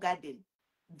yamwine mu garden.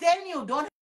 Then you don't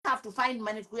have to find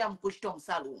money to yamkushta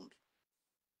umusalu.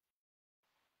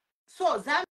 So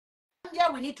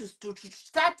Zambia, we need to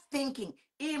start thinking.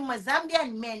 In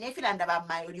Zambian men, if you understand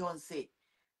my audience,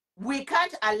 we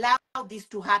can't allow this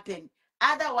to happen.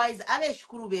 Otherwise,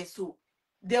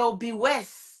 there will be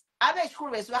worse. Baka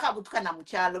na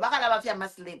mchalo, baka laba fia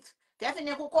maslate.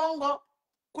 Fiafine ku Congo,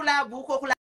 kula buko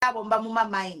kula bomba muma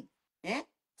mine.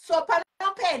 So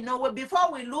no,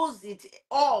 before we lose it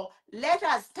all, let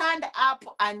us stand up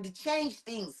and change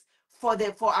things for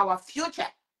our future.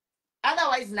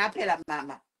 Otherwise, napela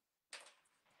mama.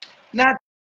 Na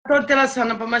totela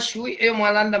sana pamashui eyo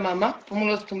mwalanda mama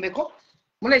pumulos tumbeko.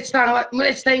 Mule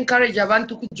chita encourage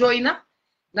abantu kujoina.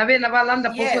 Na bena balanda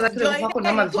poso Yes, da tule kufako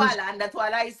na mazuzi.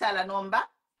 twala isala nomba.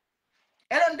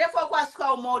 Ero ndefo kwa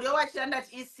sika umori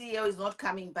that ECL is not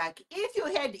coming back. If you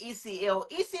had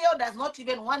ECL does not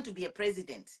even want to be a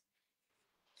president.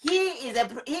 He is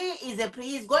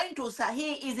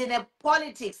in a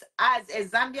politics as a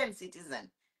Zambian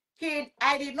citizen.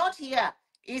 I did not hear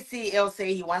ECL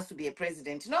say he wants to be a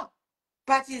president. No,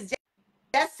 but he's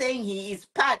just saying he is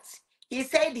part. He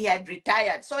said he had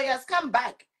retired, so he has come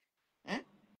back.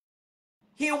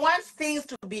 He wants things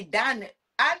to be done.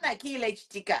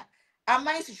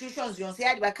 My institutions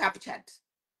were captured.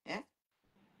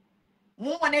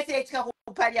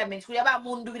 Parliament, we have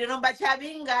mundu vinomba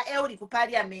chavinga euri ku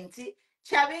parliament,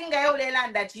 chavinga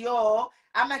eulela that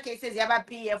ama cases yaba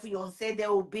PF yonse they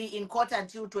will be in court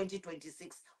until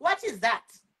 2026. What is that?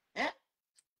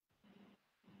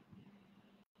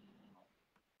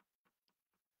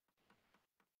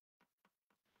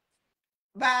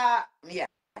 But yeah.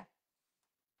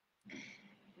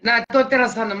 Na totela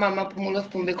sana mama pumulos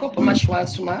tumbeko pamashwa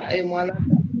suma ayo mwalanda.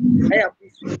 Aya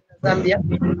kuisu Zambia.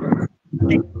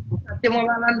 Temo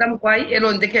balanda mkwai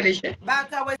elo ndekeleshe.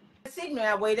 Baka we signal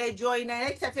ya wele join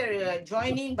and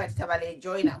joining but tabale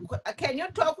joiner. Can you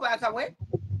talk Baka we?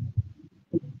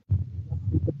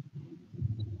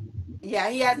 Yeah,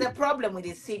 he has a problem with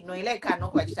his signal. He like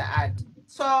cannot watch the ad.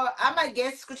 So I'm a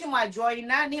guest kuchimwa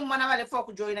joiner ni mwana wale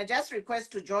folk joiner, just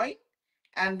request to join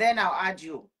and then I'll add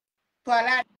you.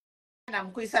 Twala na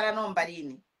mkuisala nomba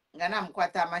lini. Ngana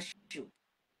mkwata mashu.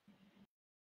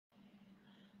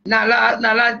 Na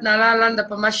landa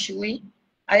pamashui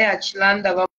aya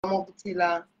chilanda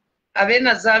bamokutila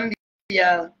abena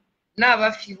Zambia na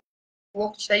bafi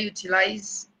work to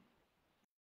utilize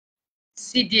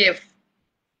CDF.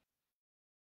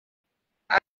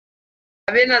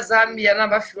 Abena Zambia na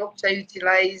bafiro to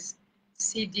utilize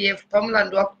CDF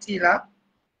pamulando wakutira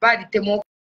bali temo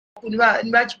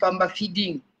nibachi pamba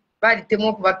feeding bali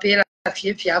temo kubapera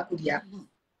fye fyakulya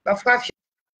bafuka fye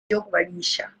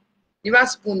okubalisha niba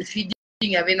spoon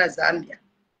feeding abena Zambia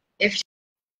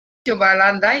efyo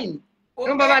balandaini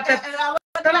nomba bata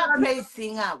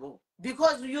placing abo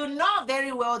because you know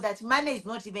very well that money is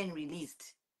not even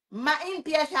released. Ma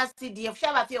impia sha CDF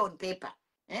shaba fe on paper.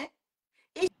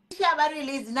 Ishaba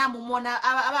release na mumona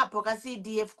abapoka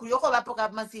CDF kuyoko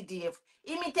bapoka ma CDF.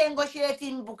 Imitengo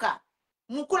shireti mbuka.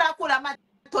 Mukula kula ma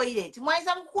toilet.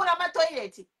 Mwaisa mukula ma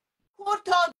toilet. Who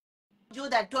told you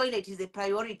that toilet is a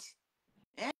priority?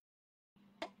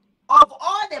 Of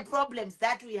all the problems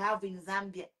that we have in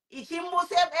Zambia,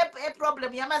 Ichimbuso a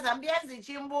problem. Yama Zambia is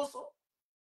Ichimbuso.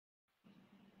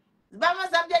 Bama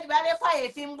Zambia bale fire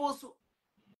Fimbuso.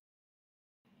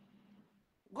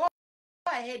 Go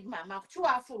ahead, Mama.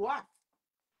 Chua furwa.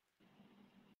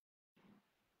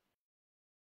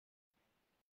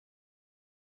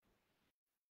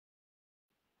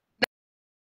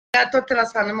 totela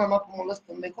sana mama kumulo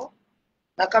stombeko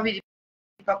nakabiri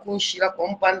pakunshira kwa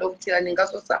mpando kutira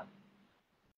ningasosa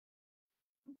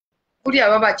kuri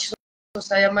aba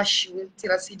bakisosa ya mashiwe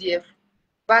tira CDF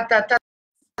batata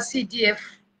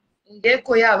CDF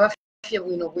ngeko yaba fye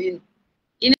bwino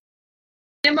ine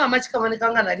mama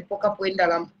chikamanekanga nalipoka poenda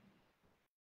lamu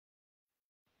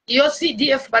iyo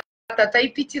CDF batata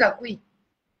ipitira kui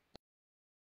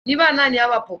niba nani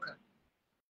abapoka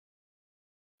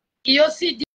iyo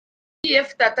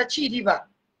CDF tata chiriba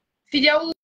filya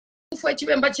umfwe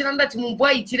chibemba chiranda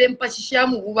timumbwa itire mpashisha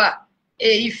mububa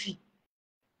ifi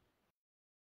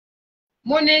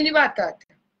moneni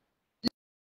batata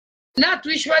na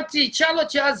tuishwati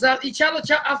ichalo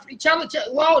cha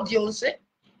audience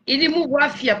ili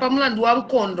mubwafya pamulandu wa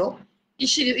nkondo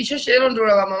isho sherero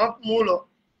ndola ba mama mulo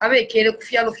abekere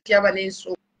kufyalo fyaba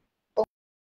nenso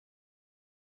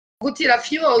gutira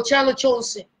fyo chalo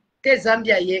chonse te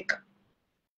Zambia yeka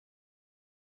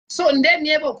so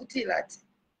ndemyebo kutira ati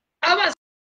aba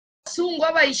sungu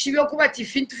abayishibyo kuba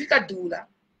tifintu fika dula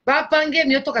bapange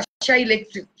emyotoka sha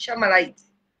electric sha light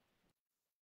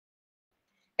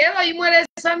elo imwele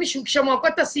sami shukisha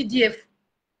mwakwata CDF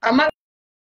amala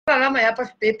lama yapa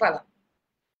pepala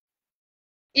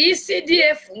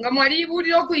CDF nga mwali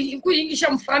buliro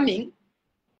kuyingisha farming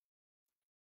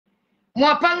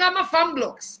mwapanga ma farm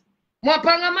blocks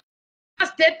mwapanga ma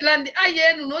state land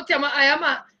ayenu noti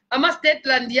ama state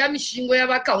land ya mishingo ya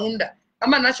bakaunda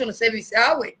ama national service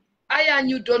awe aya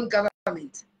new don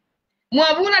government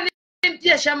mwabula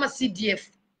mpia shama CDF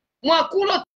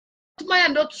mwakulo tumaya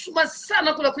ndo tusuma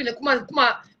sana kula kwine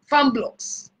kuma farm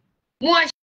blocks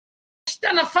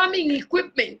mwashita farming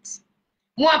equipment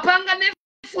mwapanga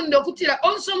nefundo kutira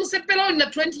onso musepelo na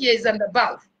 20 years and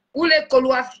above ule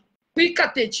kolwafi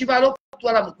kwikate chibalo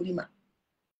kutwala mukulima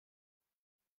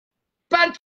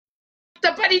pantu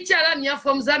tapari chala mya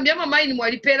from Zambia mama ini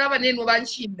mwalipera banenu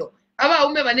banshindo aba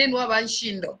ume banenu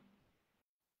abanshindo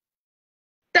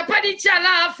tapari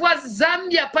chala afwa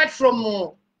Zambia apart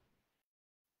from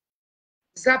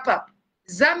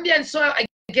Zambia and so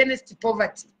against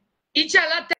poverty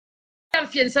ichala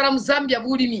tamfiensala mu Zambia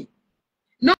bulimi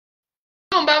no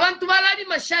abantu balali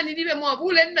mashani libe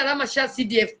mwabule ndala masha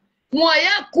CDF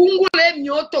mwaya kungule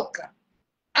mnyotoka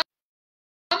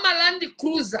ama land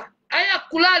cruiser aya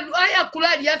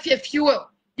kulali ya fuel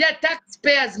ya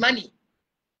taxpayers money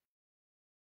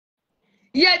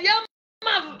ya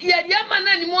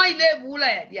nani mwa ile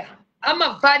bula ya ama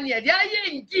van ya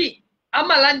yengi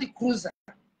ama land cruiser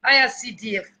aya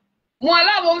CDF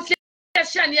mwalabo mfya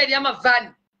shani ya ama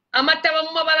van amataba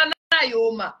mu mabala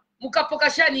nayoma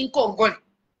mukapoka shani nkongole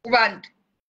kubantu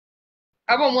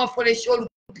abo mwafolesha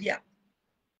olupya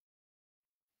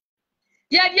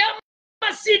ya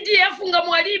CDF nga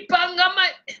mwalipanga ma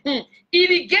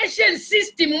irrigation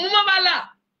system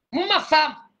mumabala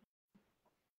mumafamu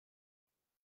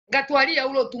gatwali ya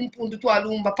ulo tumpundu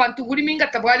twalumba pantu guliminga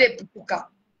tabwale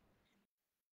pupuka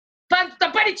pantu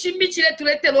tapali chimbi chile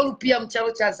tulete lolu pia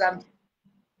mchalo cha Zambia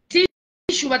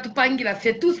tishu batupangira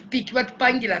fye toothpick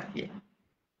batupangira fye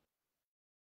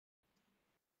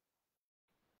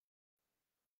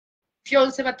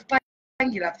fyonse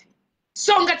batupangira fye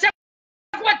songa cha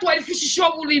kwa twalifishisha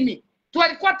obulimi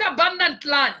twalikwata abundant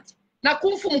land na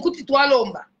kumfu mukuti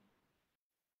twalomba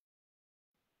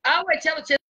awe chalo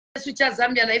chesu cha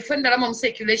Zambia na ifenda lama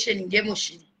mcirculation ngemo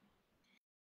shiri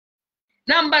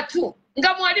number 2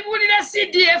 nga mwalibulira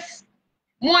CDF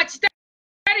mwachita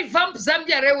revamp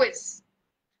Zambia Railways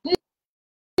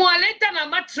mwaleta na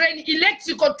ma train,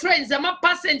 electrical trains, ama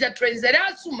passenger trains,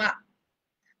 asuma.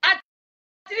 At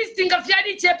least nga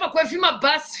fyali chepa kwe fima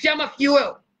bus, fyama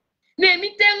fuel. Ne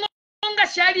mitengo nga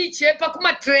shali chepa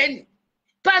kuma train.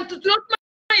 Pantu tulotuma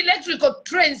electrical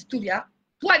trains tulia,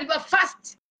 tuwaliba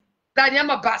fast than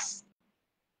yama bus.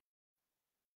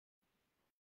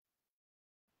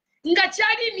 Nga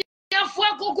chali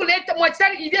miafua kukuleta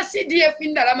mwachali ilya CDF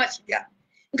indala mashia.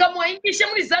 Nga mwaingishe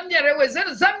muri Zambia Railways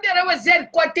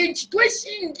kwa tenchi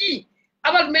tweshingi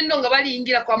abalumendo nga bali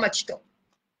ingira kwa machito.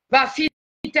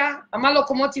 Bafita, ama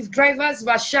locomotive drivers,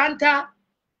 bashanta,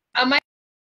 ama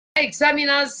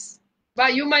examiners, ba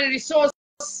human resource,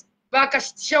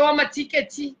 bakashitisha wa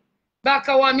matiketi,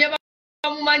 bakawamya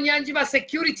bamumanyanji ba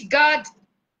security guard,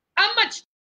 ama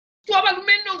chitu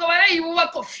abalumendo nga balayibu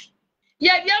bakofi.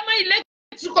 Yali ama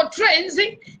electrical trains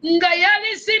nga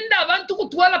yali sinda abantu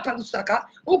kutwala palusaka,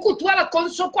 ukutwala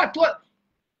konsoko atwala,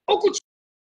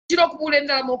 ukuchira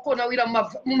kubulendala mokona wira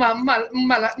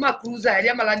ma cruiser yali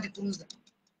ama land cruiser.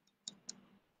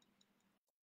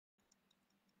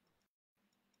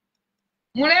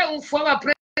 Mule unfwa ba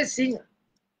pressing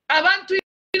abantu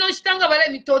ino shitanga bale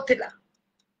mitotela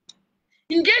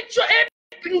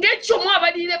ngecho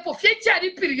mwabalire po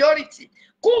fyechali priority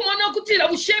kumona kutila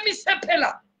bushemi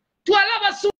sepela twala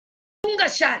basunga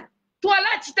shani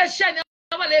twala chita shani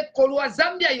abale kolwa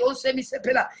Zambia yonse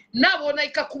misepela nabona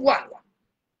ikakubwalwa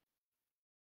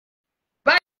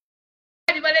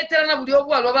bali baletera na buli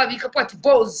obwalwa babika pati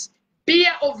balls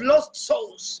beer of lost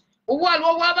souls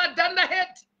obwalwa wabadanda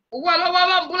head ubwalwa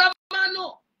wabambula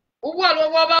mano ubwalwa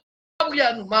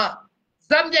wababuyanuma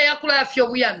Zambia yakula yafyo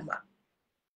buyanuma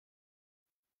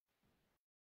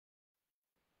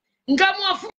ngamu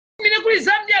afumine kuli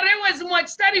Zambia Railways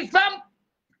mwachitari vamp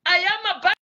ayama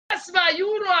bus ba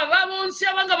euro ababonse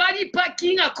abanga bali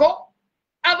parking ako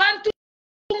abantu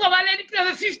nga baleni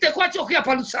pleve 50 kwacho kuya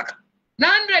palusaka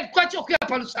 100 kwacho kuya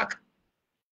palusaka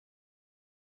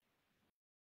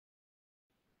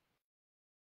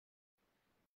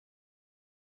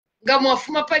ngamu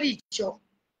afuma palicho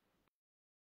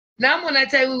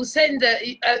namonata I will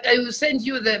send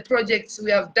you the projects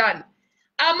we have done.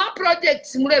 Ama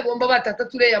projects mule bomba batata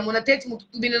tuleya monateti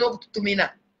mututumine no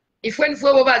kututumina. Ifwe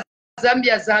nifwe boba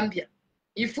Zambia.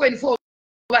 Ifwe nifwe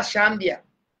boba Shambia.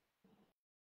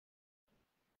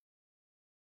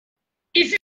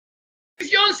 If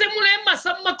yonse mule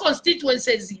masama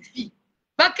constituencies ifi.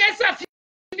 Bakesa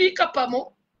fika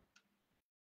pamo.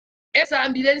 Esa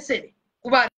ambulance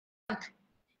kuba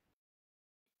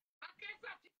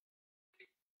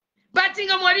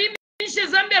batinga mwalimu ishe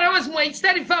Zambia Railways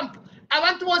mwaichitari vamp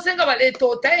abantu bose nga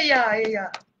baletota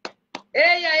eya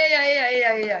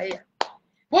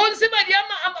bonse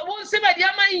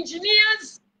baliama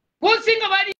engineers bonse nga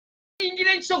bali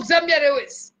ingile nchok Zambia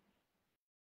Railways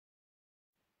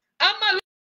ama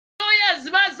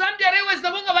lawyers ba Zambia Railways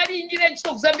nabo nga bali ingile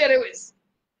nchok Zambia Railways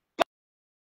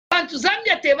bantu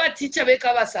Zambia teba teacher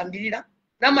beka basambirira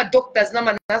nama doctors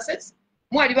nama nurses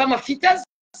mwali ba fitters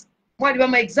mwali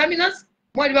ba examiners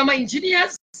mwali ba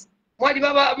engineers mwali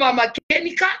ba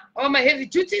mechanical ba heavy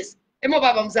duties emo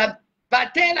baba mzambi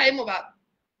batela emo baba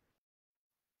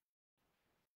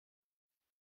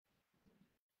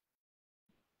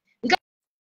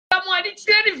mwali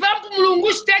chiri vampu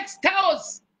mulungushi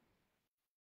textiles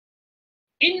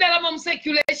indala mam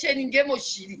circulation ingemo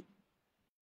shiri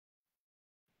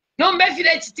nombe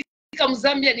vile chitika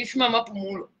mzambia nifima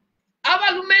mapumulo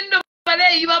abalumendo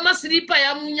bale iba maslipa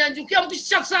ya munyanju kya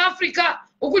mpisha South Africa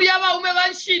ukuli aba ume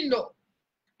banshindo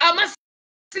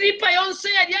amaslipa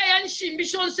yonse yali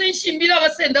yanshimbisha yonse nshimbira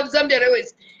basenda Zambia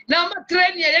Railways na ama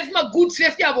train yali ma goods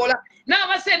ya bola na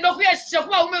abasenda kuyashisha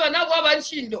kuba ume banabo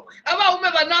abanshindo aba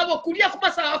ume banabo kulia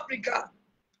kuma South Africa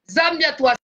Zambia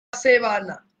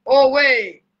twasebana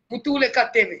owe mutule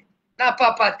katebe na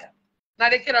papata na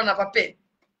lekera na papel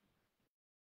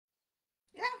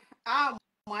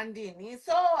Mwandini.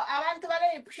 So abantu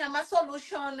bale push ama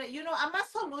solution, you know, ama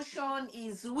solution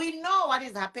is we know what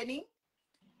is happening.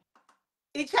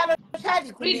 Ichalo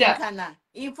chadi kulinkana.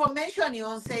 Information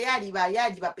yonse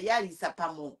yali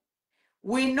sapamo.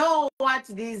 We know what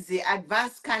these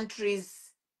advanced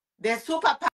countries, the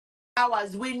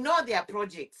superpowers, we know their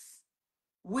projects.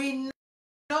 We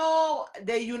know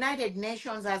the United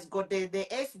Nations has got the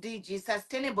SDG,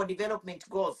 Sustainable Development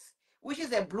Goals, which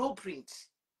is a blueprint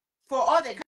for all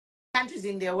the countries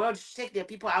in the world to take their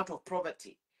people out of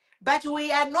poverty. But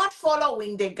we are not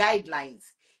following the guidelines.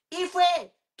 If we,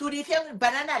 to the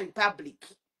Banana Republic,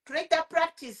 to make that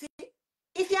practice,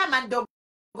 if you are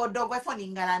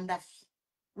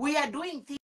we are doing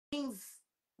things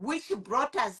which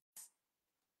brought us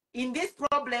in these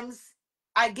problems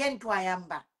again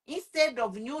twayamba instead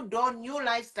of new dawn new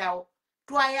lifestyle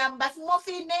twayamba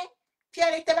smofine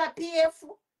pyaleta PF.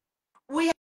 We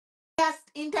are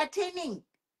just entertaining,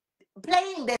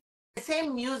 playing the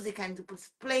same music and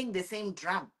playing the same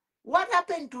drum. What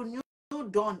happened to new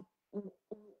dawn?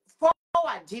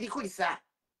 Forward jirikulisa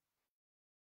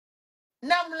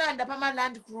namulanda pama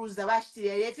Land Cruiser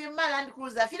bashitire efima Land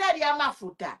Cruiser fira lya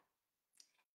mafuta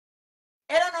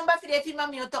era nomba fira efima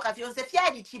myotoka fyonse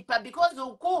fyali chipa because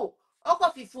uku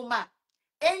oko fifuma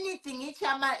anything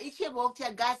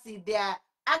ichebokya gas, they are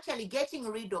actually getting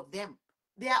rid of them.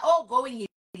 They are all going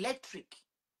electric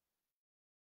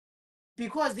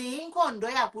because the inkondo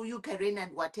ya ku Ukraine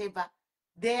and whatever,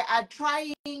 they are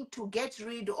trying to get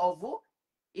rid of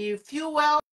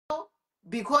fuel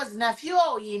because na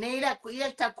fuel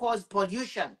inaita cause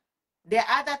pollution. The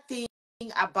other thing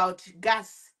about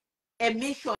gas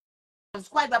emissions,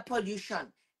 quite a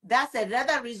pollution. That's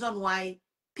another reason why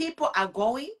people are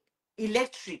going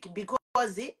electric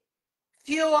because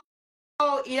fuel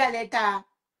inaleta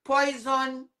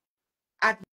poison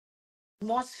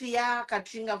atmosphere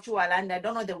katringa kuchualanda. I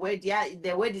don't know the word. Yeah,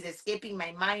 the word is escaping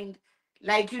my mind.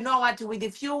 Like, you know what, with the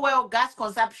fuel, gas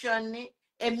consumption,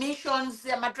 emissions,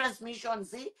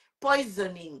 transmissions,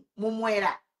 poisoning,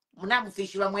 mumwera,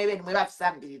 munamufishwa mwebe mweba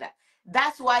fisambirira.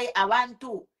 That's why I want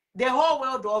to, the whole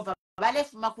world over,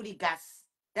 balef makuli gas.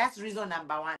 That's reason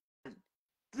number one.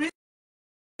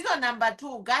 Reason number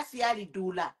two, gas yali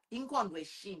dula, inkondwe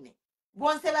shine.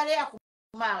 Bonse bale ya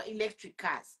kuma electric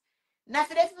cars. Na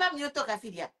filefima myoto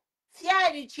kafidia.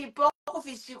 Fiari chipo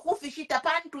kufishita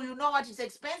pantu, you know what, it's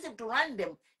expensive to run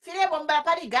them. File bomba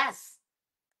pari gas.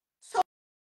 So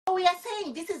we are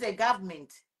saying this is a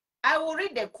government. I will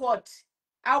read the quote.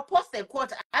 I'll post the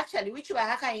quote actually, which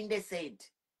Wahaka Inde said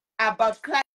about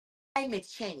climate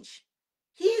change.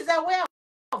 He is aware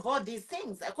of all these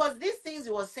things because these things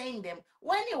he was saying them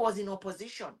when he was in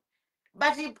opposition.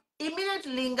 But he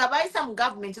immediately by some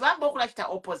government, one book like the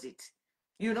opposite.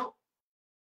 You know?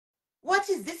 What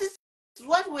is this? Is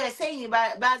what we are saying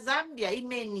about Zambia,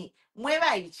 imeni,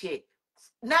 mweba iche.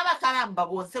 Naba karamba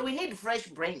bonse, we need fresh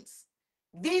brains.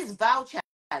 These vouchers,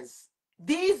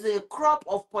 these crop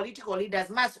of political leaders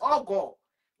must all go.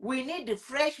 We need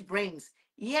fresh brains,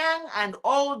 young and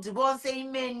old, bonse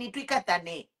imeni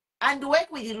twikatane, and work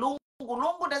with Lungu.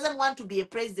 Lungu doesn't want to be a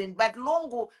president, but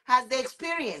Lungu has the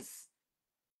experience.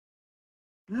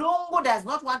 Lungu does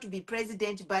not want to be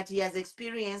president, but he has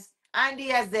experience and he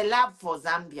has the love for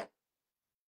Zambia.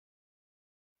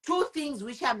 Two things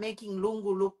which are making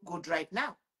Lungu look good right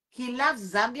now. He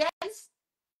loves Zambians.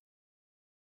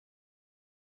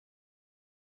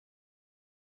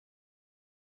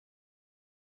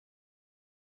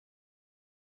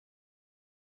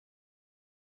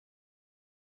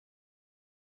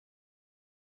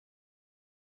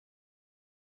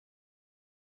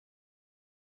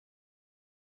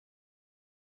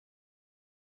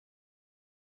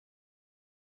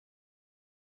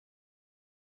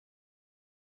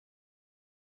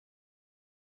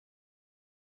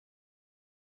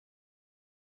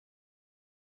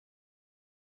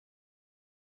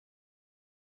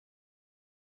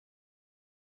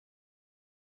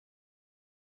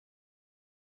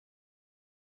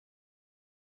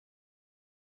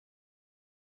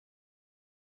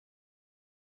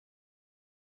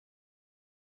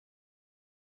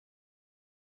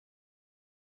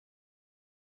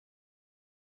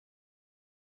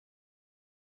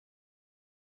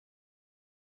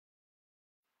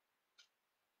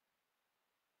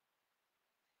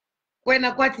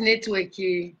 Kwena kwati network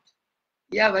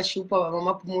yabashupa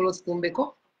bamama pumulo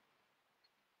situmbeko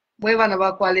mwe bana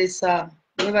bakwalesa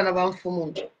mwe bana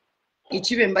banfumu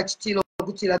ichibe mbachitilo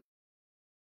kutila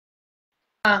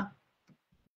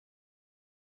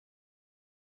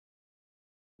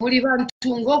muri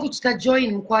bantu ngo kuchita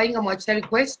join mkwayinga mwachita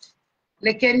request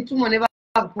lekeni tumone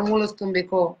bapumulo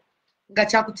situmbeko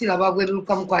ngachakutila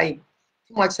babweruka mkwayinga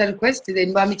mwachita request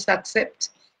then bamichita accept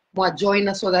mwa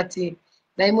join so that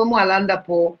na imwe mwalanda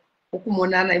po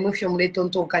okumonana imwe fyo muleto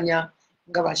ntokanya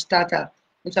nga bashitata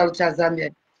muchalo cha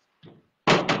Zambia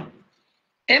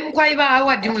emkwaiba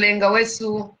awadi mulenga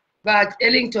wesu ba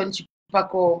Ellington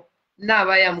chipako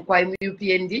naba ya mkwai mu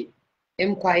UPND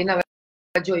emkwai naba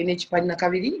join echipani na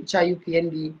kabiri cha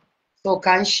UPND so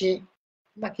kanshe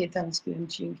maketa msiku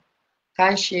mchingi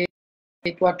kanshe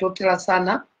twatotela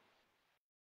sana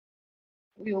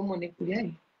uyo umone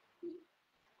kulyai